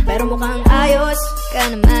mapunta. Pero mukhang ayos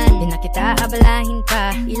ka naman, di na kita abalahin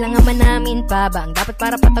pa. Ilang ama namin pa ba ang dapat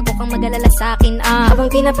para patago kang mag-alala sa'kin?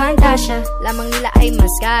 Habang pinapantasya lamang nila ay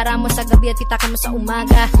maskara mo sa gabi at pitaka mo sa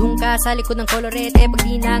umaga. Doon ka sa likod ng kolorete, pag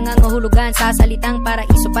di nangangahulugan sa salitang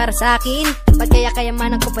paraiso para sa'kin. Ba't kaya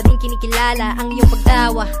kayamanan ko pa din kinikilala ang iyong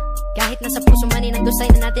pagtawa? Kahit nasa puso man inagdusay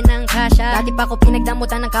na natin ang kasya. Dati pa ako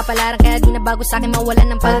pinagdamutan ng kapalaran, kaya di na bago sa'kin mawalan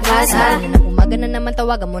ng pag-asa. Ng umaga na naman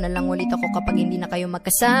tawagan mo na lang ulit ako kapag hindi na kayo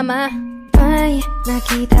magkasama. May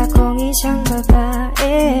nakita kong isang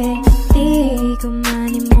babae, di ko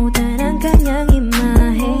manimutan ang kanyang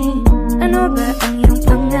imahe. Ano ba ang iyong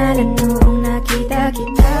pangalan noong nakita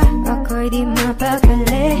kita? Ako'y di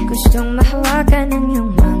mapakali, gustong mahawakan ang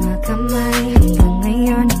iyong mga kamay. Hanggang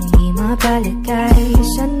ngayon hindi mapalagay,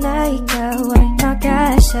 sana ikaw ay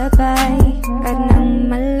makasabay. At nang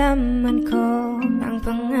malaman ko ang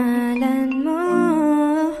pangalan mo,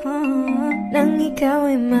 nang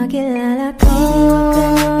ikaw ay makilala ko, huwag ka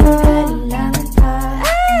na magkalilangan pa.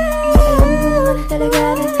 Alam mo naman talaga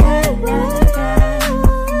nagkailangan ka.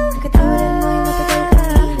 Katulad mo'y matagal ka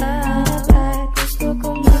hinahanap, at gusto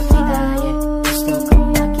kong makita, gusto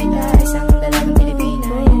kong makita. Isang dalagang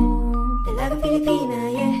Pilipina, dalagang Pilipina,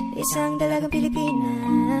 isang dalagang Pilipina.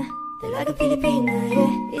 Dalagang Pilipina,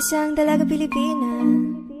 isang dalagang Pilipina.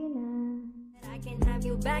 I can't have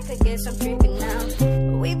you back, I guess I'm tripping now.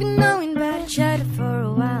 We've been knowing about each other for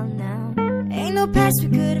a while now. Ain't no past we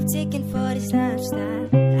could have taken for this lifestyle.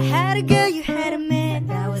 I had a girl, you had a man,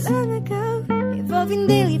 that was long ago. Evolving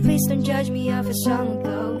daily, please don't judge me off a song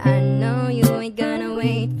ago. I know you ain't gonna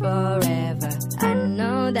wait forever. I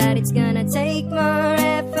know that it's gonna take more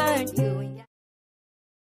effort. You ain't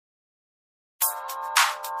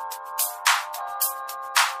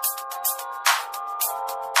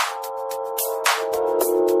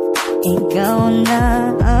ikaw na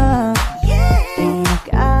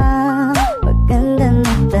pinaka-maganda na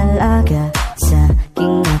talaga sa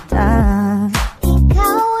aking mata.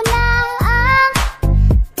 Ikaw na ang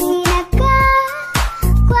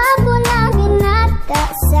pinaka-gwapo na binata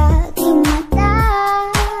sa aking mata.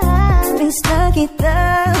 Miss na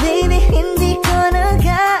kita, baby, hindi ko na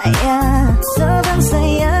kaya. Sobrang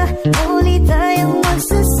saya, ulit tayong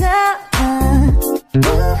magsasama.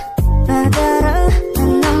 Nadarang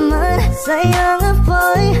sayang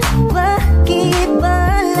apoy, bakit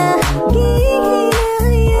ba lagi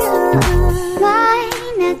hinayaan? May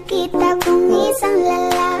nakita kong isang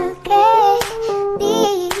lalaki,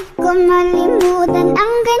 di ko malimutan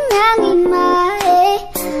ang kanyang imahe.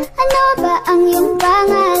 Ano ba ang iyong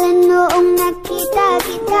pangalan noong nakita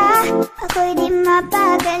kita? Ako'y di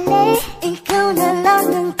mapagali. Ikaw na lang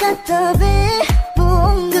ang katabi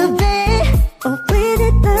buong gabi. O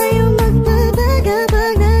pwede tayo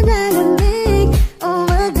magbabaga-bag na nalamig, o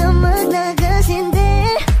magdamag na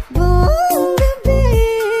gasindi buong gabi.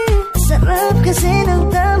 Sarap kasi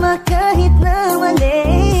ng tama kahit na mali.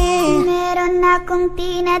 Meron akong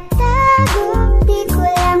tinatago, di ko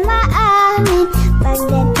lang maamin.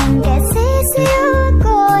 Pagdating kasi sa'yo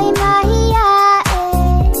ako'y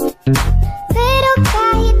mahiyain. Pero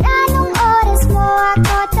kahit anong oras mo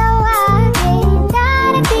ako tawagin,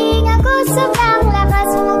 darating ako, sobrang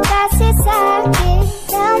lakas mo kasi sa'kin.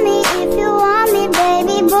 Tell me if you want me,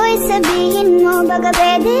 baby boy, sabihin mo baga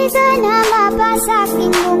pwede ka na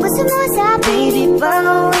mapasakin kung gusto mo sa'kin. Baby,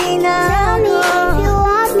 pauwi na Tell me if you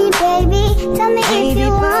want me, baby. Tell me if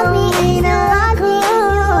you want me, if you want me, if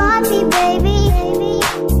you want me, baby.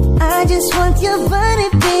 I just want your body,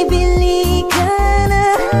 baby, lika na.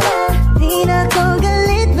 Di na ko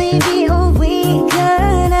galit, baby, uwi ka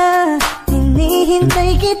na.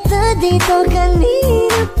 Hinihintay kita dito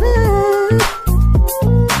kanina pa.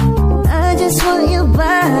 I just want your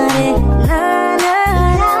body, na na.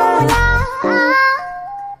 Ikaw na ang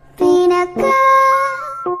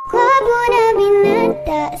pinaka-gwapo na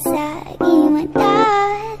binata sa aking mata.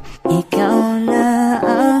 Ikaw na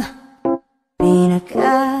ang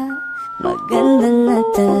pinaka-maganda na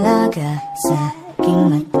talaga sa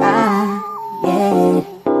aking mata. Yeah.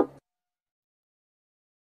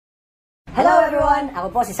 Hello everyone! Ako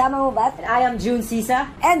po si Sama Mubat. And I am June Sisa.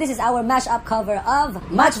 And this is our mashup cover of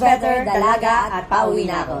Much Better, Dalaga at Pauwi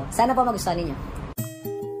na Ako. Sana po magustuhan ninyo.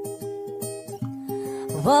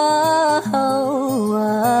 Wow,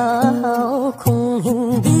 kung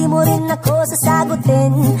hindi mo rin ako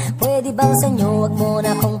sasagutin, pwede bang sa inyo wag mo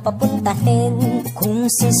na akong papuntahin? Kung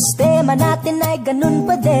sistema natin ay ganun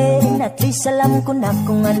pa din, at least alam ko na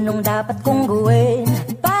kung anong dapat kong gawin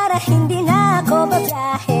para para hindi na ako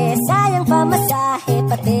babiyahe. Sayang pamasahe,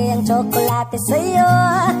 pati ang tsokolate sa'yo.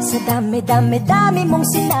 Sa dami-dami-dami mong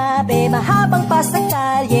sinabi, mahabang pa sa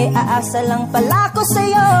kalye, aasa lang pala ko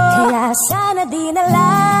sa'yo. Kaya sana di na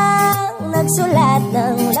lang nagsulat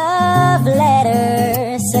ng love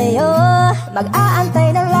letter sa'yo. Mag-aantay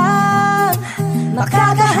na lang,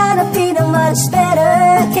 makakahanap din ng much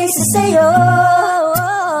better kaysa sa'yo.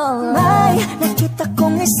 May nakita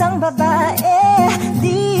kong isang babae,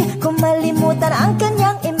 di ko malimutan ang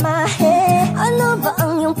kanyang imahe. Ano ba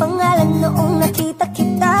ang iyong pangalan noong nakita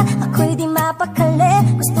kita? Ako'y di mapakali,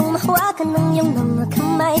 gustong mahawakan ng iyong mga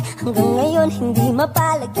kamay. Hanggang ngayon hindi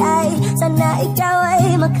mapalagay, sana ikaw ay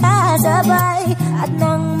makasabay. At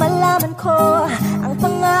nang malaman ko ang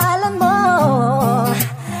pangalan mo,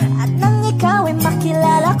 at nang ikaw ay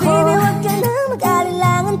makilala ko, baby, wag ka na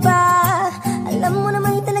mag-alilangan pa. Alam mo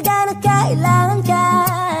naman talaga na kailangan ka.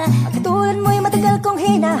 Katulad mo'y matagal kong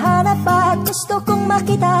hinahanap pa. Gusto kong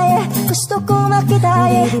makita gusto kong makita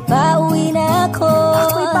Baby, pauwi na ako.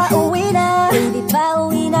 Ako'y pauwi na. Baby,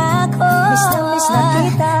 pauwi na ako. Miss na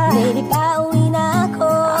kita. Baby, pauwi na ako.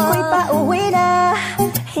 Ako'y pauwi na.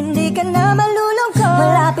 Hindi ka na malulungkot.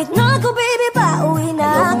 Malapit na ako, baby, pauwi na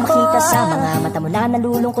ako. Makita sa mga mata mo na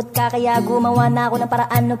nalulungkot ka, kaya gumawa na ako ng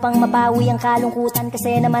paraan upang mapawi ang kalungkutan.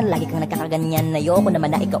 Kasi naman lagi kang nagkakaganyan. Ayoko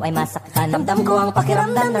naman na ikaw ay masaktan. Damdam ko ang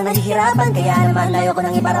pakiramdam ng nahihirapan, kaya naman ayoko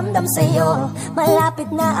nang iparamdam sa'yo. Malapit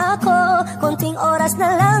na ako, konting oras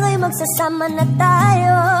na lang ay magsasama na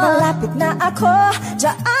tayo. Malapit na ako,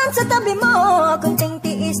 dyan sa tabi mo. Konting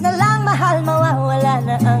tiis na lang, mahal, mawawala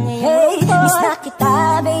na ang iyong hey, miss na kita,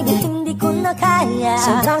 baby, hindi ko na kaya.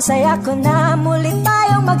 Sobrang saya ko na muli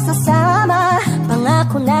tayong magsasama.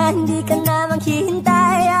 Pangako na hindi ka na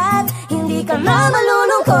maghihintay at hindi ka na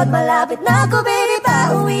malulungkot. Malapit na ako, baby,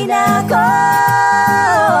 pauwi na ako.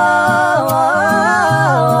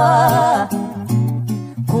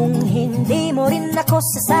 Kung hindi mo rin ako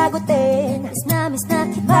sasagutin, miss na kita.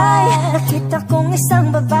 Ay, nakita kong isang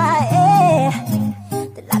babae,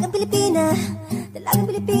 dalagang Pilipina,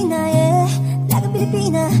 yeah. Dalagang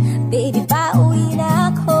Pilipina, baby, pauwi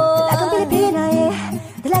na ako. Dalagang Pilipina, yeah.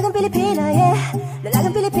 Dalagang Pilipina, yeah.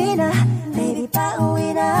 Dalagang Pilipina, baby, pauwi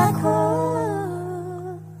na ako.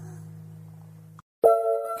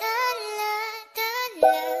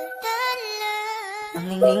 Ang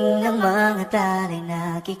ningning ng mga tali,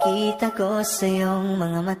 nakikita ko sa iyong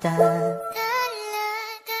mga mata.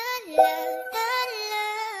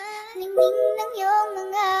 Ningning ng iyong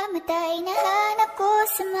mga mata ay nahanap ko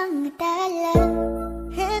sa mga tala.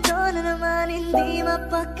 Heto na naman, hindi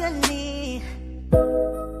mapakali.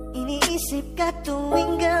 Iniisip ka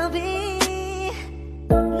tuwing gabi.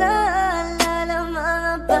 Naalala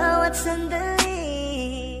mga bawat sandali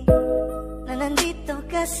na nandito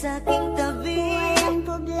ka sa aking tabi. Walang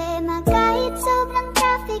problema kahit sobrang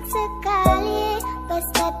traffic sa kalye.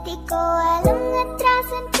 Basta't di ko alam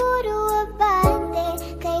atrasan, puro abante.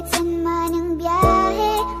 Kahit saan man ang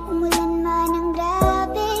biyahe, umulan man ang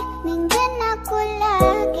grabe, nandyan ako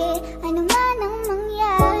lagi, ano man ang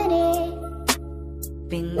mangyari.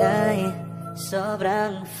 Pinay,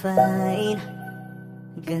 sobrang fine,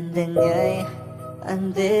 ganda niya'y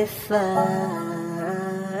undefined.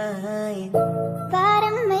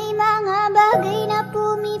 Parang may mga bagay na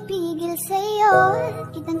pumipigil sa'yo.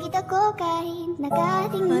 Kitang-kita ko kahit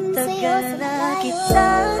nakatingin sa'yo Matagal sa na malayo.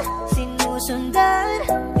 kitang sinusundan,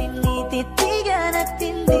 tinititigan at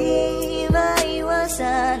hindi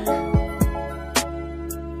maiwasan.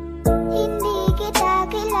 Hindi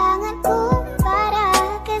kita kailangan kumpara,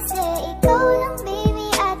 kasi ikaw lang,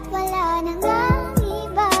 baby, at wala nang ang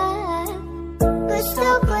iba. Gusto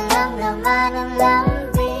ko lang naman ang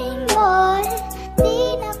lambing mo. Di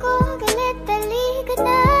na ko galit, halika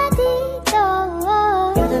na dito.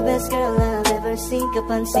 You're the best girl I've ever seen.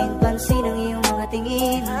 Kapansin-pansin ang iyong mga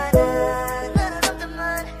tingin.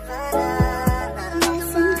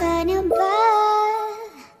 Nasaan ka na ba?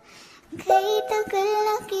 Kay tagal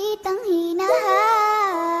na kitang hinahanap.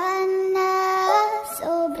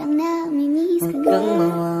 Sobrang namimiss Huwag ka kang na.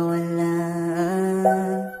 mawawala,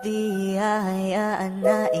 di hahayaan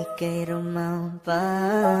na ika'y rumampa.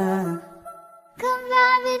 Come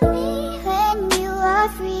ride with me when you are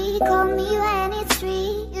free. Call me when it's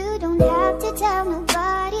free. You don't have to tell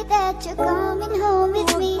nobody that you're coming home with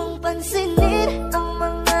me. Huwag mong pansinin ang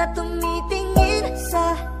mga tumitingin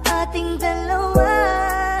sa ating dalawa.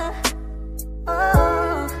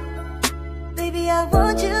 Oh, baby, I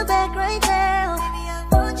want you back right now. Baby, I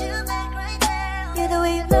want you back right now. Yeah, the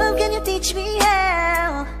way you love, can you teach me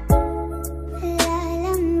how?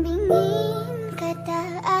 Lalambingin,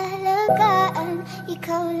 kataalagaan,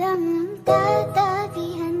 ikaw lang ang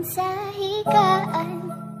tatabihan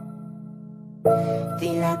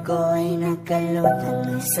Tila ko ay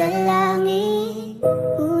nakalutang sa langit,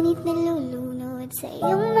 ngunit nalulunod sa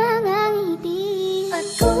iyong mga ngiti. At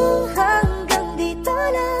kung hanggang dito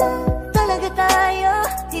lang talaga tayo,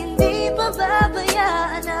 hindi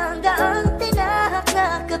pababayaan ang daang tinahak na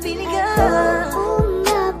kapiligan.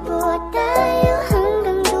 Umabot tayo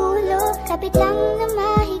hanggang dulo, kapit lang na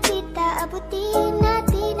mahigita, abutin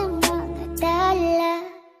natin ang mga dala.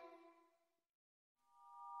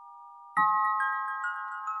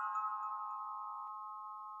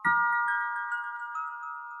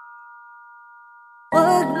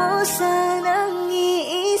 Huwag mo sanang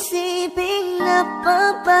iisiping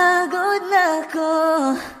napapagod na ako.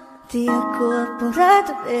 Di ako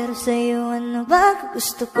apurado, pero sa'yo ano ba?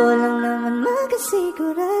 Gusto ko lang naman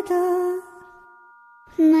makasigurado.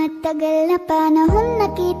 Matagal na panahon na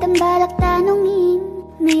kitang balak tanungin,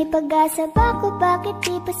 may pag-asa ba ko, bakit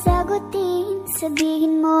di pa sagutin?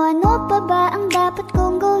 Sabihin mo ano pa ba ang dapat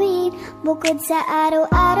kong gawin, bukod sa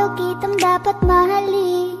araw-araw kitang dapat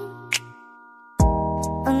mahalin.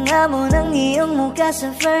 Ang amo ng iyong mukha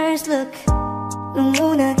sa first look, nung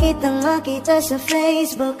una kitang makita sa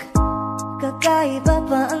Facebook. Kakaiba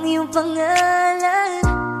pa ang iyong pangalan,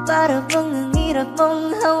 para bang ang hirap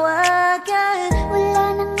mong hawakan. Wala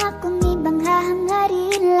nang akong ibang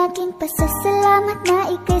hahangarin, laking pasasalamat na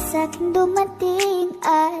ika'y sa'kin dumating.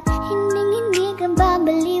 At hindi ka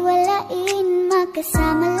babaliwalain,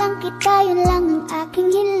 makasama lang kita, yun lang ang aking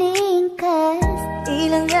hiling. Cause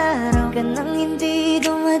ilang araw ka nang hindi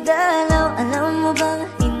dumadalaw, alam mo bang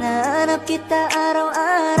hinahanap kita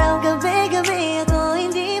araw-araw. Gabi-gabi ako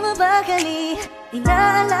hindi mabakali,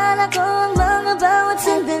 inaalala ko ang mga bawat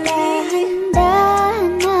sandali.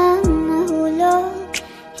 Dahan-dahan nang nahulog,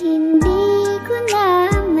 hindi ko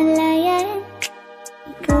na malayan.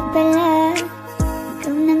 Ikaw pala,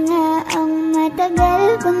 ikaw na nga ang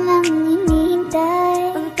matagal ko nang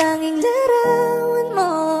hinihintay. Ang tanging larawan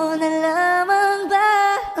mo na lamang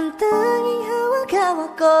ba ang tanging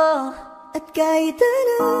hawak-hawak ko. At kahit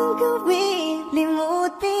anong gawin,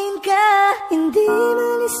 limutin ka, hindi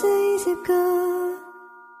malis sa isip ko.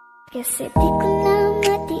 Kasi di ko na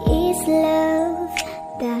matiis, love,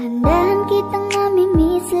 dahan-dahan kitang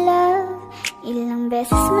namimiss, love. Ilang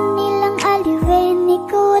beses man nilang aliwin,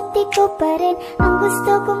 ikaw at ikaw pa rin ang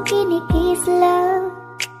gusto kong kinikis, love.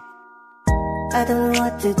 I don't know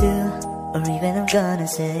what to do, or even I'm gonna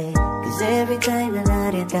say, cause every time na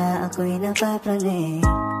nariyan ka, ako'y napapraning.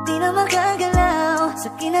 Di na makagalaw sa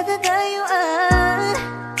kinatatayuan.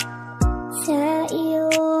 Sa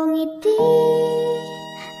iyong ngiti,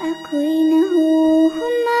 ako'y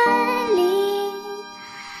nahuhumaling.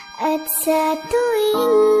 At sa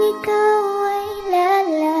tuwing ikaw ay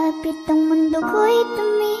lalapit, ang mundo ko'y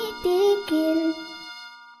tumitigil.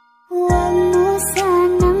 Huwag mo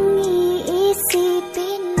sanang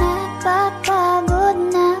iisipin na papagod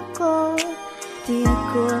na ako. Di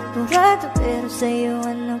ako apurado, pero sa'yo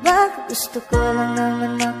ano ba? Gusto ko lang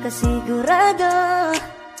naman makasigurado.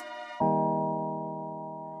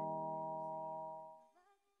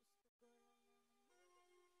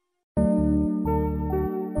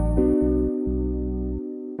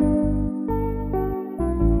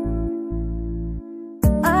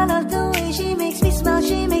 I love the way she makes me smile,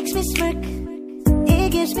 she makes me smirk.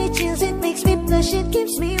 It gives me chills, it makes me blush, it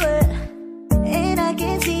keeps me wet. And I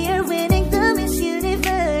can see her winning the Miss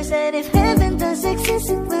Universe. And if heaven does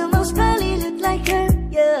exist, it will most probably look like her,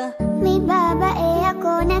 yeah. May babae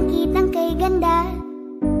ako nakitang kay ganda,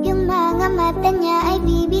 yung mga mata niya ay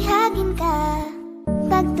bibihagin ka.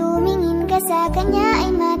 Pag tumingin ka sa kanya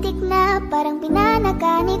ay matik na, parang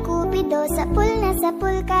pinanaka ni Cupido, sapul na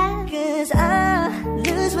sapul ka. Cause I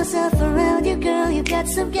lose myself around you, girl, you got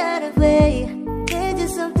some kind of way. There's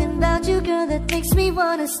just something about you, girl, that makes me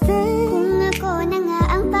wanna stay. Kung ako na nga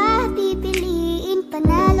ang papipiliin,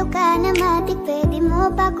 panalo ka na matik, pwede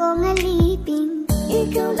mo pa kong alipin.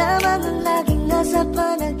 Ikaw lamang ang laging nasa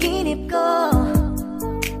panaginip ko,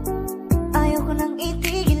 ayaw ko nang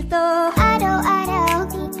itigil to. Araw-araw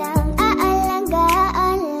kitang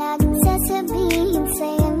aalagaan, laging sasabihin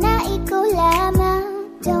sa'yo na ikaw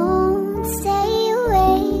lamang. Don't stay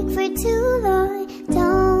awake for too long,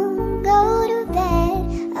 don't go to bed.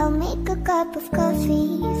 I'll make a cup of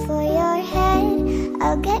coffee for your head,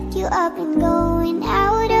 I'll get you up and going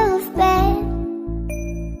out of bed.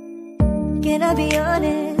 Can I be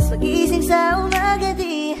honest, pag-ising sa umaga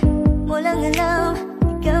di mo lang alam,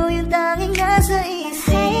 ikaw yung tanging nasa isip.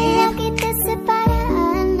 Mahal kita sa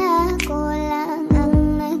paraan na ako lang ang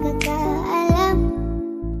nagkakaalam.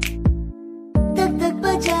 Dagdag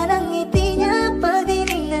pa dyan ang ngiti niya, pag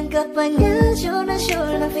dinignan ka pa niya,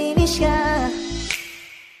 sure na finish ka.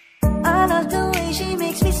 I love the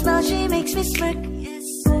me smirk.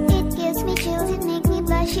 It gives me chills, it makes me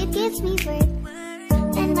blush, it gives me birth.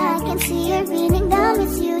 And I can see her raining down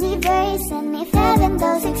this universe. And if heaven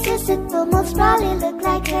does exist, it will most probably look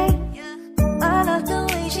like her. I love the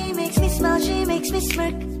way she makes me smile, she makes me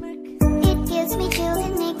smirk. It gives me chills,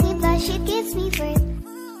 it makes me blush, it gives me birth.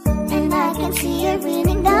 And I can see her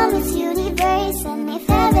raining down this universe. And if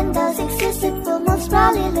heaven does exist, it will most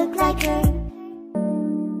probably look like her.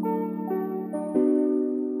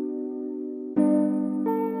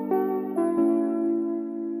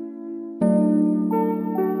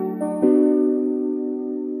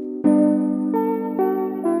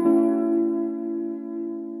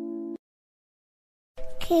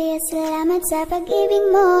 Kaya salamat sa pag-ibig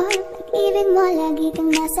mo. Pag-ibig mo, lagi kang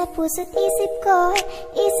nasa puso't isip ko.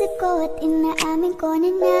 Isip ko at inaamin ko na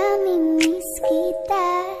namimiss kita.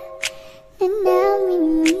 Na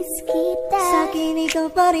namimiss kita. Sa'kin ikaw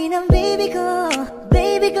pa rin ang baby ko.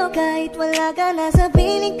 Baby ko, kahit wala ka na sa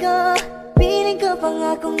piling ko. Piling ko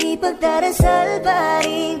pangakong ipagdarasal pa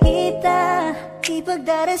rin kita.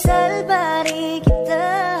 Ipagdarasal pa rin kita.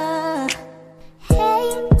 Hey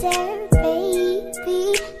there, baby,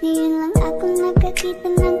 ngayon lang ako nakakita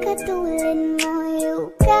ng katulad mo. You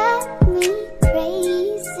got me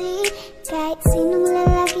crazy. Kahit sinong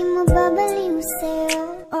lalaki mo babaliw sa'yo.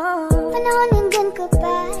 Panahon nandun ka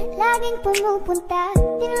pa, laging pumupunta.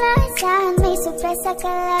 Di nalasahan, may sorpresa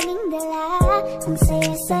ka laging dala. Ang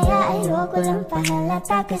saya-saya ay huwag ko lang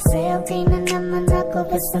pahalata. Kasi okay na naman ako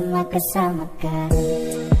basta magkasama ka.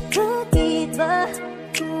 Bakit ba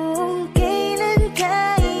kung kailan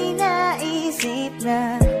ka inaisip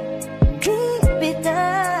na di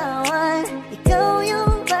bitawan? Ikaw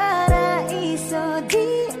yung paraiso,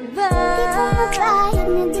 di ba? Di ko mapayag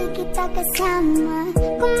na di kita kasama.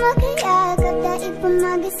 Kung makayagag dahil pa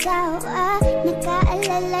mag-asawa.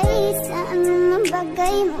 Nakaalalay sa anong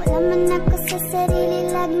bagay. Wala man ako sa sarili,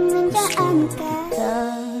 laging nandiyan ka.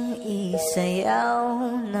 Ang isayaw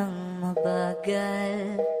ng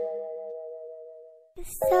mabagal.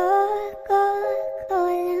 Gusto ko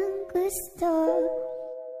lang gusto.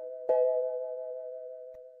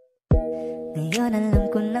 Ngayon alam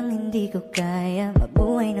ko nang hindi ko kaya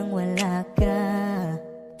mabuhay nang wala ka.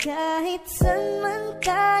 Kahit saan man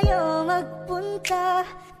tayo magpunta,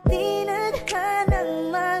 di na hanang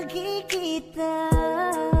magkikita.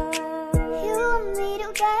 You and me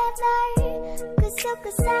together, gusto ko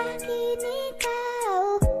sa'kin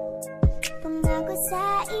ikaw. Pangako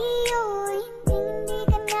sa iyo, hindi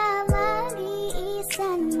ka na mag-iisa.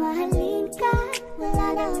 Mahalin ka,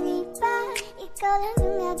 wala nang iba. Ikaw lang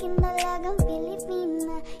ang aking dalagang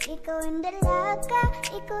Pilipina. Ikaw ang dalaga,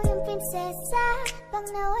 ikaw yung prinsesa. Pag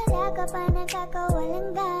nawala ka pa, nakakawalang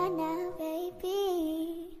gana, baby.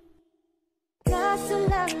 Kaso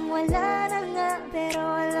lang wala na nga, pero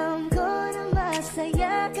alam ko na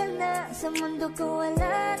masaya ka na. Sa mundo ko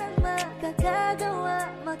wala nang makakagawa.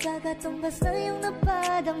 Magkakatumbas na yung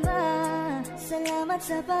napadama. Salamat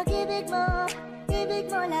sa pag-ibig mo. Ibig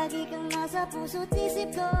mo, lagi kang nasa puso't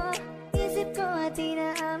isip ko. Isip ko at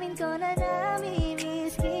inaamin ko na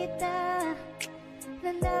namimiss kita.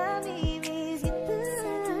 Na namimiss kita.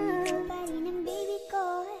 Sa'kin ikaw pa rin ang baby ko.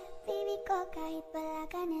 Baby ko, kahit wala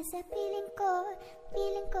ka na sa piling ko.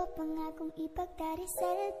 Piling ko pangakong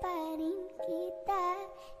ipagdarasal pa rin kita.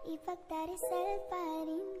 Ipagdarasal pa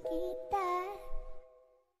rin kita.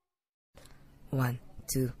 1,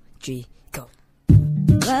 2, 3, go!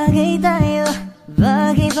 Bagay tayo,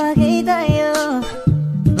 bagay tayo.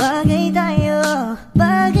 Bagay tayo,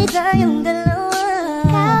 bagay tayong dalawa.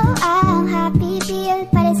 Ikaw ang happy pill,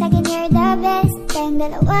 para sa'kin you're the best. Tayong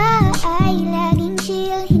dalawa ay laging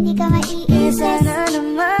chill, hindi ka maiinis. Sana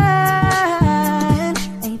naman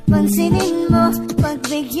ay pansinin mo,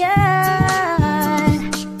 pagbigyan.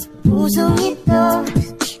 Pusong ito,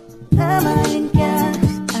 tamahalin ka,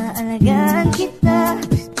 aalagaan kita.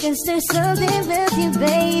 Cause there's something about you,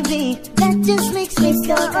 baby, that just makes me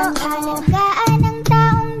go. Ang alagaan ng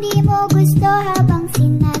taong di mo gusto, habang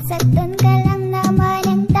sinasaktan ka lang naman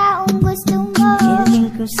ang taong gusto mo. Hingin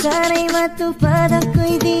ko sana'y matupad,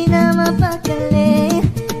 ako'y di na mapakali.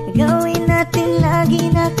 Gawin natin lagi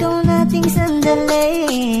na ikaw nating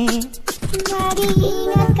sandali.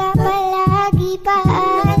 Mag-iingat ka palagi,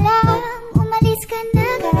 paalam. Umalis ka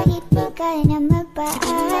na kahit di ka na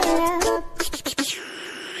magpaalam.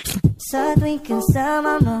 Sa tuwing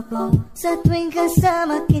kasama mo ko, sa tuwing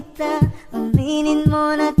kasama kita, aminin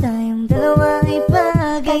mo na tayong dalawa ay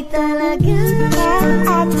bagay talaga.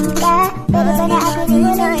 At ka, pero ba na ako di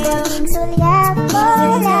mo lang gawing sulyap mo?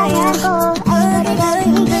 Laya ko ay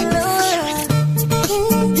magagawing dalawa.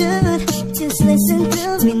 Dude, just listen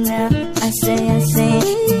to me now. I say,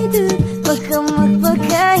 dude, wag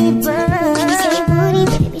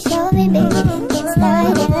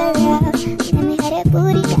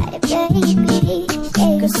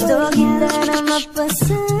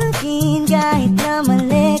kahit na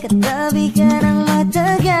mali, katabi ka ng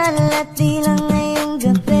matagal at di lang ngayong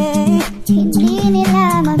gabi. Hindi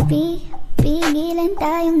nila mapipigilan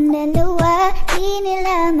tayong dalawa. Hindi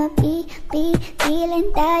nila mapipigilan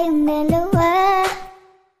tayong dalawa.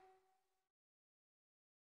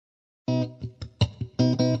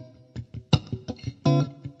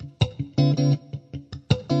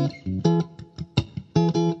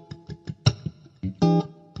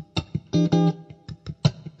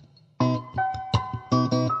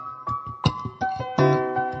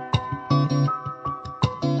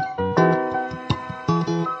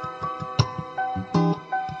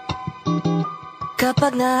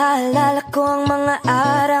 Kapag naaalala ko ang mga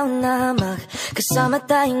araw na magkasama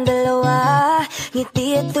tayong dalawa,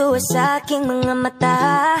 ngiti at tuwa sa aking mga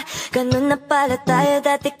mata. Ganun na pala tayo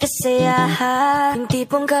dati kasaya. Yung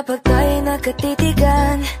tipong kapag tayo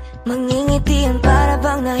nagkatitigan, mangingitian para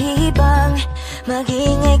bang nahihibang.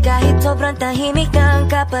 Mag-iingay kahit sobrang tahimik ang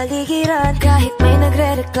kapaligiran. Kahit may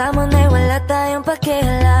nagre-reklamo na'y wala tayong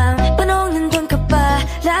pakialam. Panong nandun ka pa,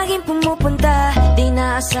 laging pumupunta. Di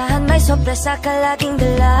naasahan may sorpresa ka laging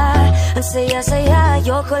dala. Ang saya-saya,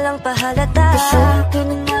 ayoko lang pahalata. Kasama ka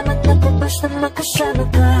na naman nagbabas na makasama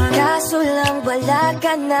ka. Kaso lang wala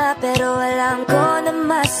ka na, pero alam ko na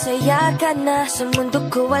masaya ka na. Sa mundo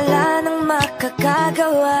ko wala nang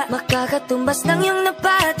makakagawa, makakatumbas ng iyong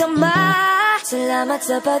napadama. Salamat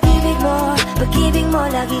sa pag-ibig mo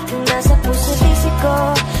lagi kang nasa puso't isip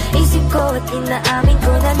ko at inaamin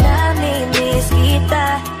ko na namimiss kita.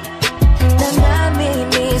 Na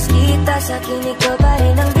namimiss kita. Sa akin ikaw pa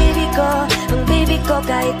rin ang baby ko,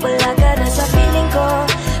 kahit wala ka na sa piling ko,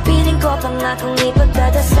 pangakong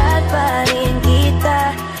ipagdadasal pa rin kita,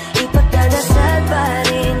 ipagdadasal pa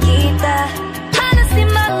rin kita. Halos 5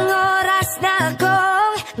 oras na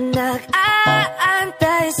akong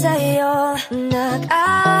nag-aantay sa'yo,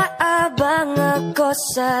 nag-aabang ako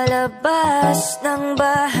sa labas ng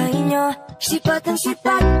bahay nyo. Sipat ang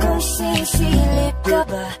sipat kung sisilip ka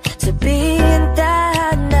ba sa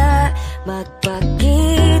bintana,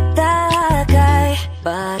 magpakita kay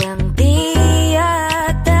parang di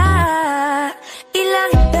yata.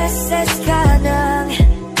 Ilang beses ka nang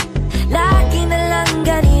lagi na lang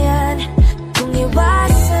ganyan. Kung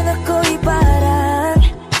iwasan ako'y parang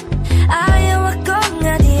ayaw akong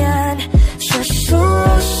nga diyan. Sa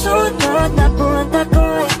susunod na buwan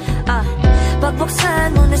ako'y pagbuksan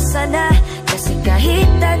mo na sana. Kasi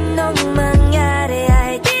kahit anong mangyari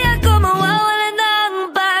ay di ako mawawala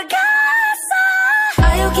ng pag-asa.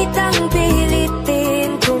 Ayaw kitang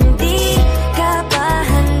pilitin kung di ka pa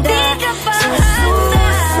handa.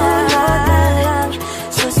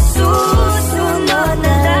 Sa susunod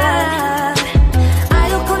na lang,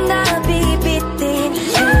 ayaw ko na bibitin.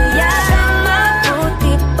 Kaya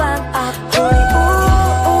mabuti pang ako'y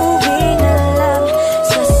uuwi na lang.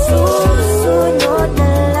 Sa susunod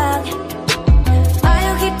na lang,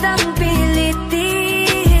 ayaw kitang pilitin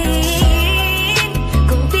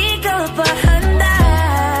kung di ka pa handa.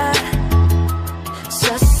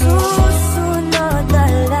 Sa susunod na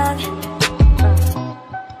lang,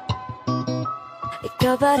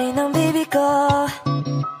 ikaw pa rin ang baby ko.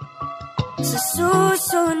 Sa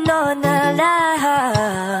susunod na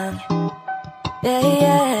lang, yeah,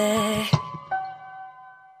 yeah.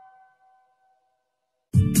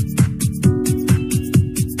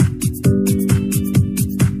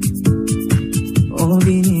 Oh,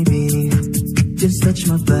 Beanie Beanie, just touch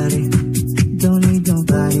my body. Don't need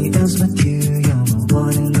nobody else but you. You're my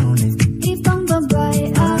one and only. Ibang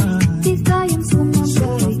babae di kayang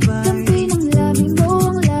sumabay. Kampi ng labi mo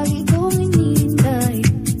ang lagi kong hinihintay.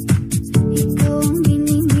 Ikaw ang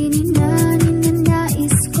binibini na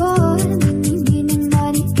ninanais ko, binibining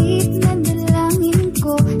marikit na dalangin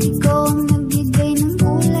ko. Ikaw ang nagbigay ng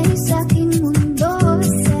kulay sa aking mundo.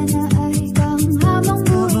 Sana ay kang habang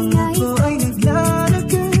buhay ay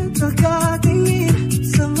naglalakad, nakatingin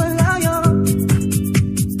sa malayo.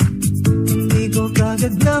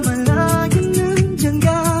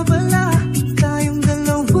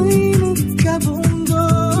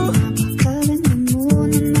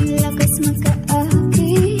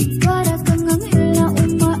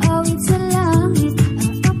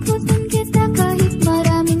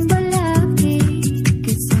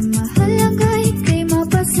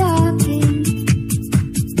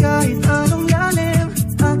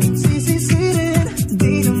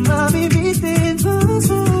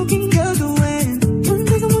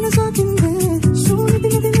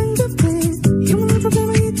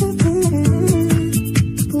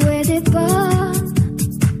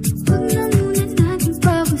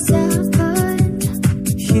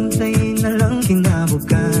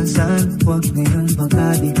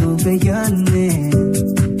 kakayanin.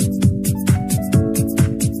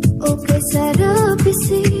 Okay, sarap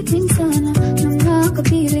isipin sana na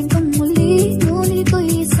makapiling kang muli. Ngunit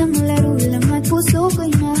ko'y isang laro lang at puso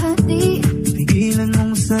ko'y nahati. Pigilan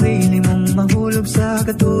mong sarili mong mahulog sa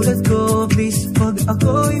katulad ko. Please, wag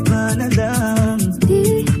ako'y manalang.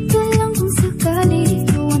 Di ka lang kung sakali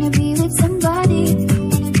you wanna be with somebody, you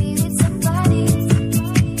wanna be with somebody.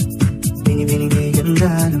 Binibining kay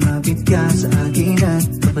ganda, lumapit ka sa akin at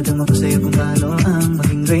papadama ko sa'yo kung paano ang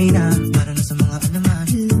maging reyna. Para na sa mga alaman.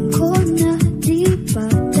 Alam ko na di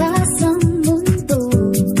patas ang mundo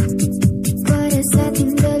para sa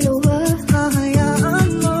ating dalawa. Hahayaan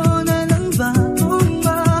mo na lang ba kung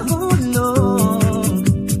mahulog?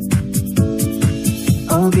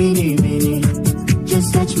 Oh, bini-bini,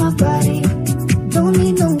 just touch my body. Don't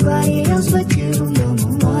need nobody else but you. You're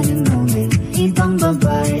my one and only. Ibang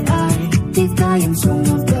babae ay di kayang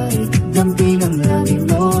sumabay. Dampi ng lagi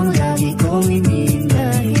mo ang lagi kong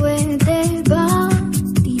inihintay. Pwede ba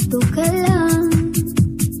dito ka lang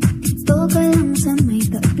sa may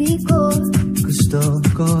tabi ko? Gusto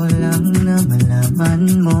ko lang na malaman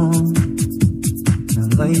mo na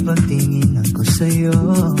may pagtingin ako sa'yo.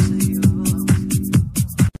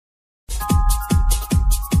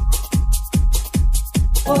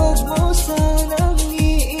 Huwag mo sanang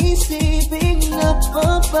iisipin na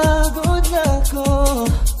papagod na ako.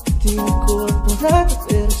 Di ko parado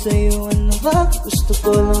pero sa'yo ano ba? Gusto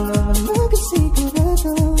ko lang naman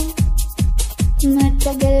magasigurado.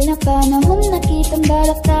 Matagal na panahon nakitang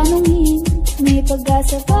balak tanongin. May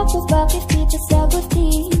pag-asa pa po, bakit kita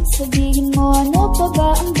sagutin? Sabihin mo ano pa ba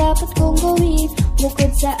ang dapat kong gawin?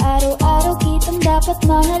 Bukod sa araw-araw kitang dapat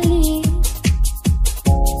mahalin.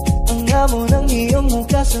 Ang amo ng iyong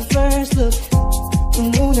mukha sa first look.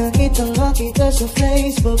 Nung una kitang makita sa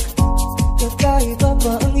Facebook, kakaiba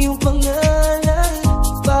pa ang iyong pangalan.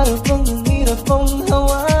 Para bang ang hirap mong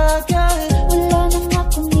hawakan. Wala nang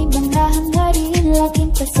akong ibang hahangarin.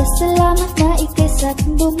 Laging pasasalamat na ikay sa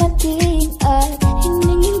aking dumating. At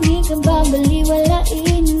hindi ka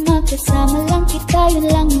babaliwalain. Makasama lang kita, yun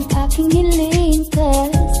lang ang aking hiling.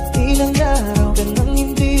 Ilang araw ka nang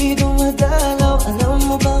hindi dumadalaw. Alam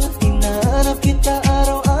mo bang hinahanap kita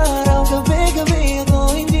araw-araw. Gabi-gabi ako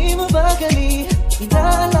hindi mabakali.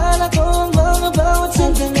 Inaalala ko ang mga bawat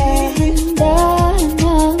sandali. Dahan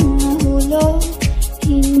ang nahulog,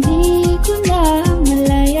 hindi ko na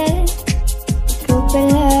malayan. Ikaw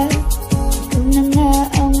pala, ikaw na nga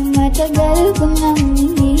ang matagal ko nang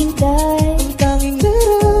hinihintay. Ang tanging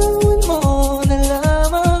larawan mo na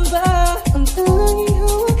lamang ba ang tanging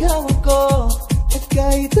hawak-hawak ko. At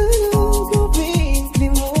kahit anong gawin,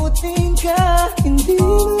 limutin ka, hindi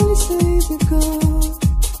malis sa isip ko.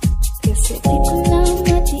 Kasi di ko na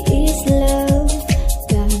matiis, love.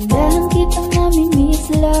 Dahan-dahan kitang namimiss,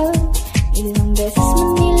 love. Ilang beses man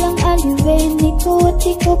nilang aliwin, ikaw at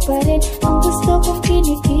ikaw pa rin ang gusto kong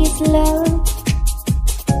kinikiss, love.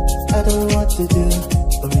 I don't know what to do,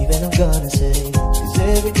 or even I'm gonna say. Cause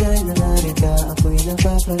every time na narin ka, ako'y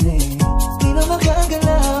napapaling. Di na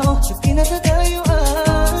makagalaw sa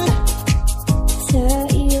kinatatayuan. Sa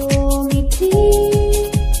iyong ngiti,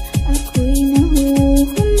 ako'y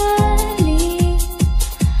nahuhumaling.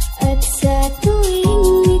 At sa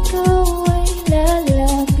tuwing ikaw ay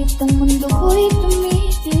lalapit, ang mundo ko'y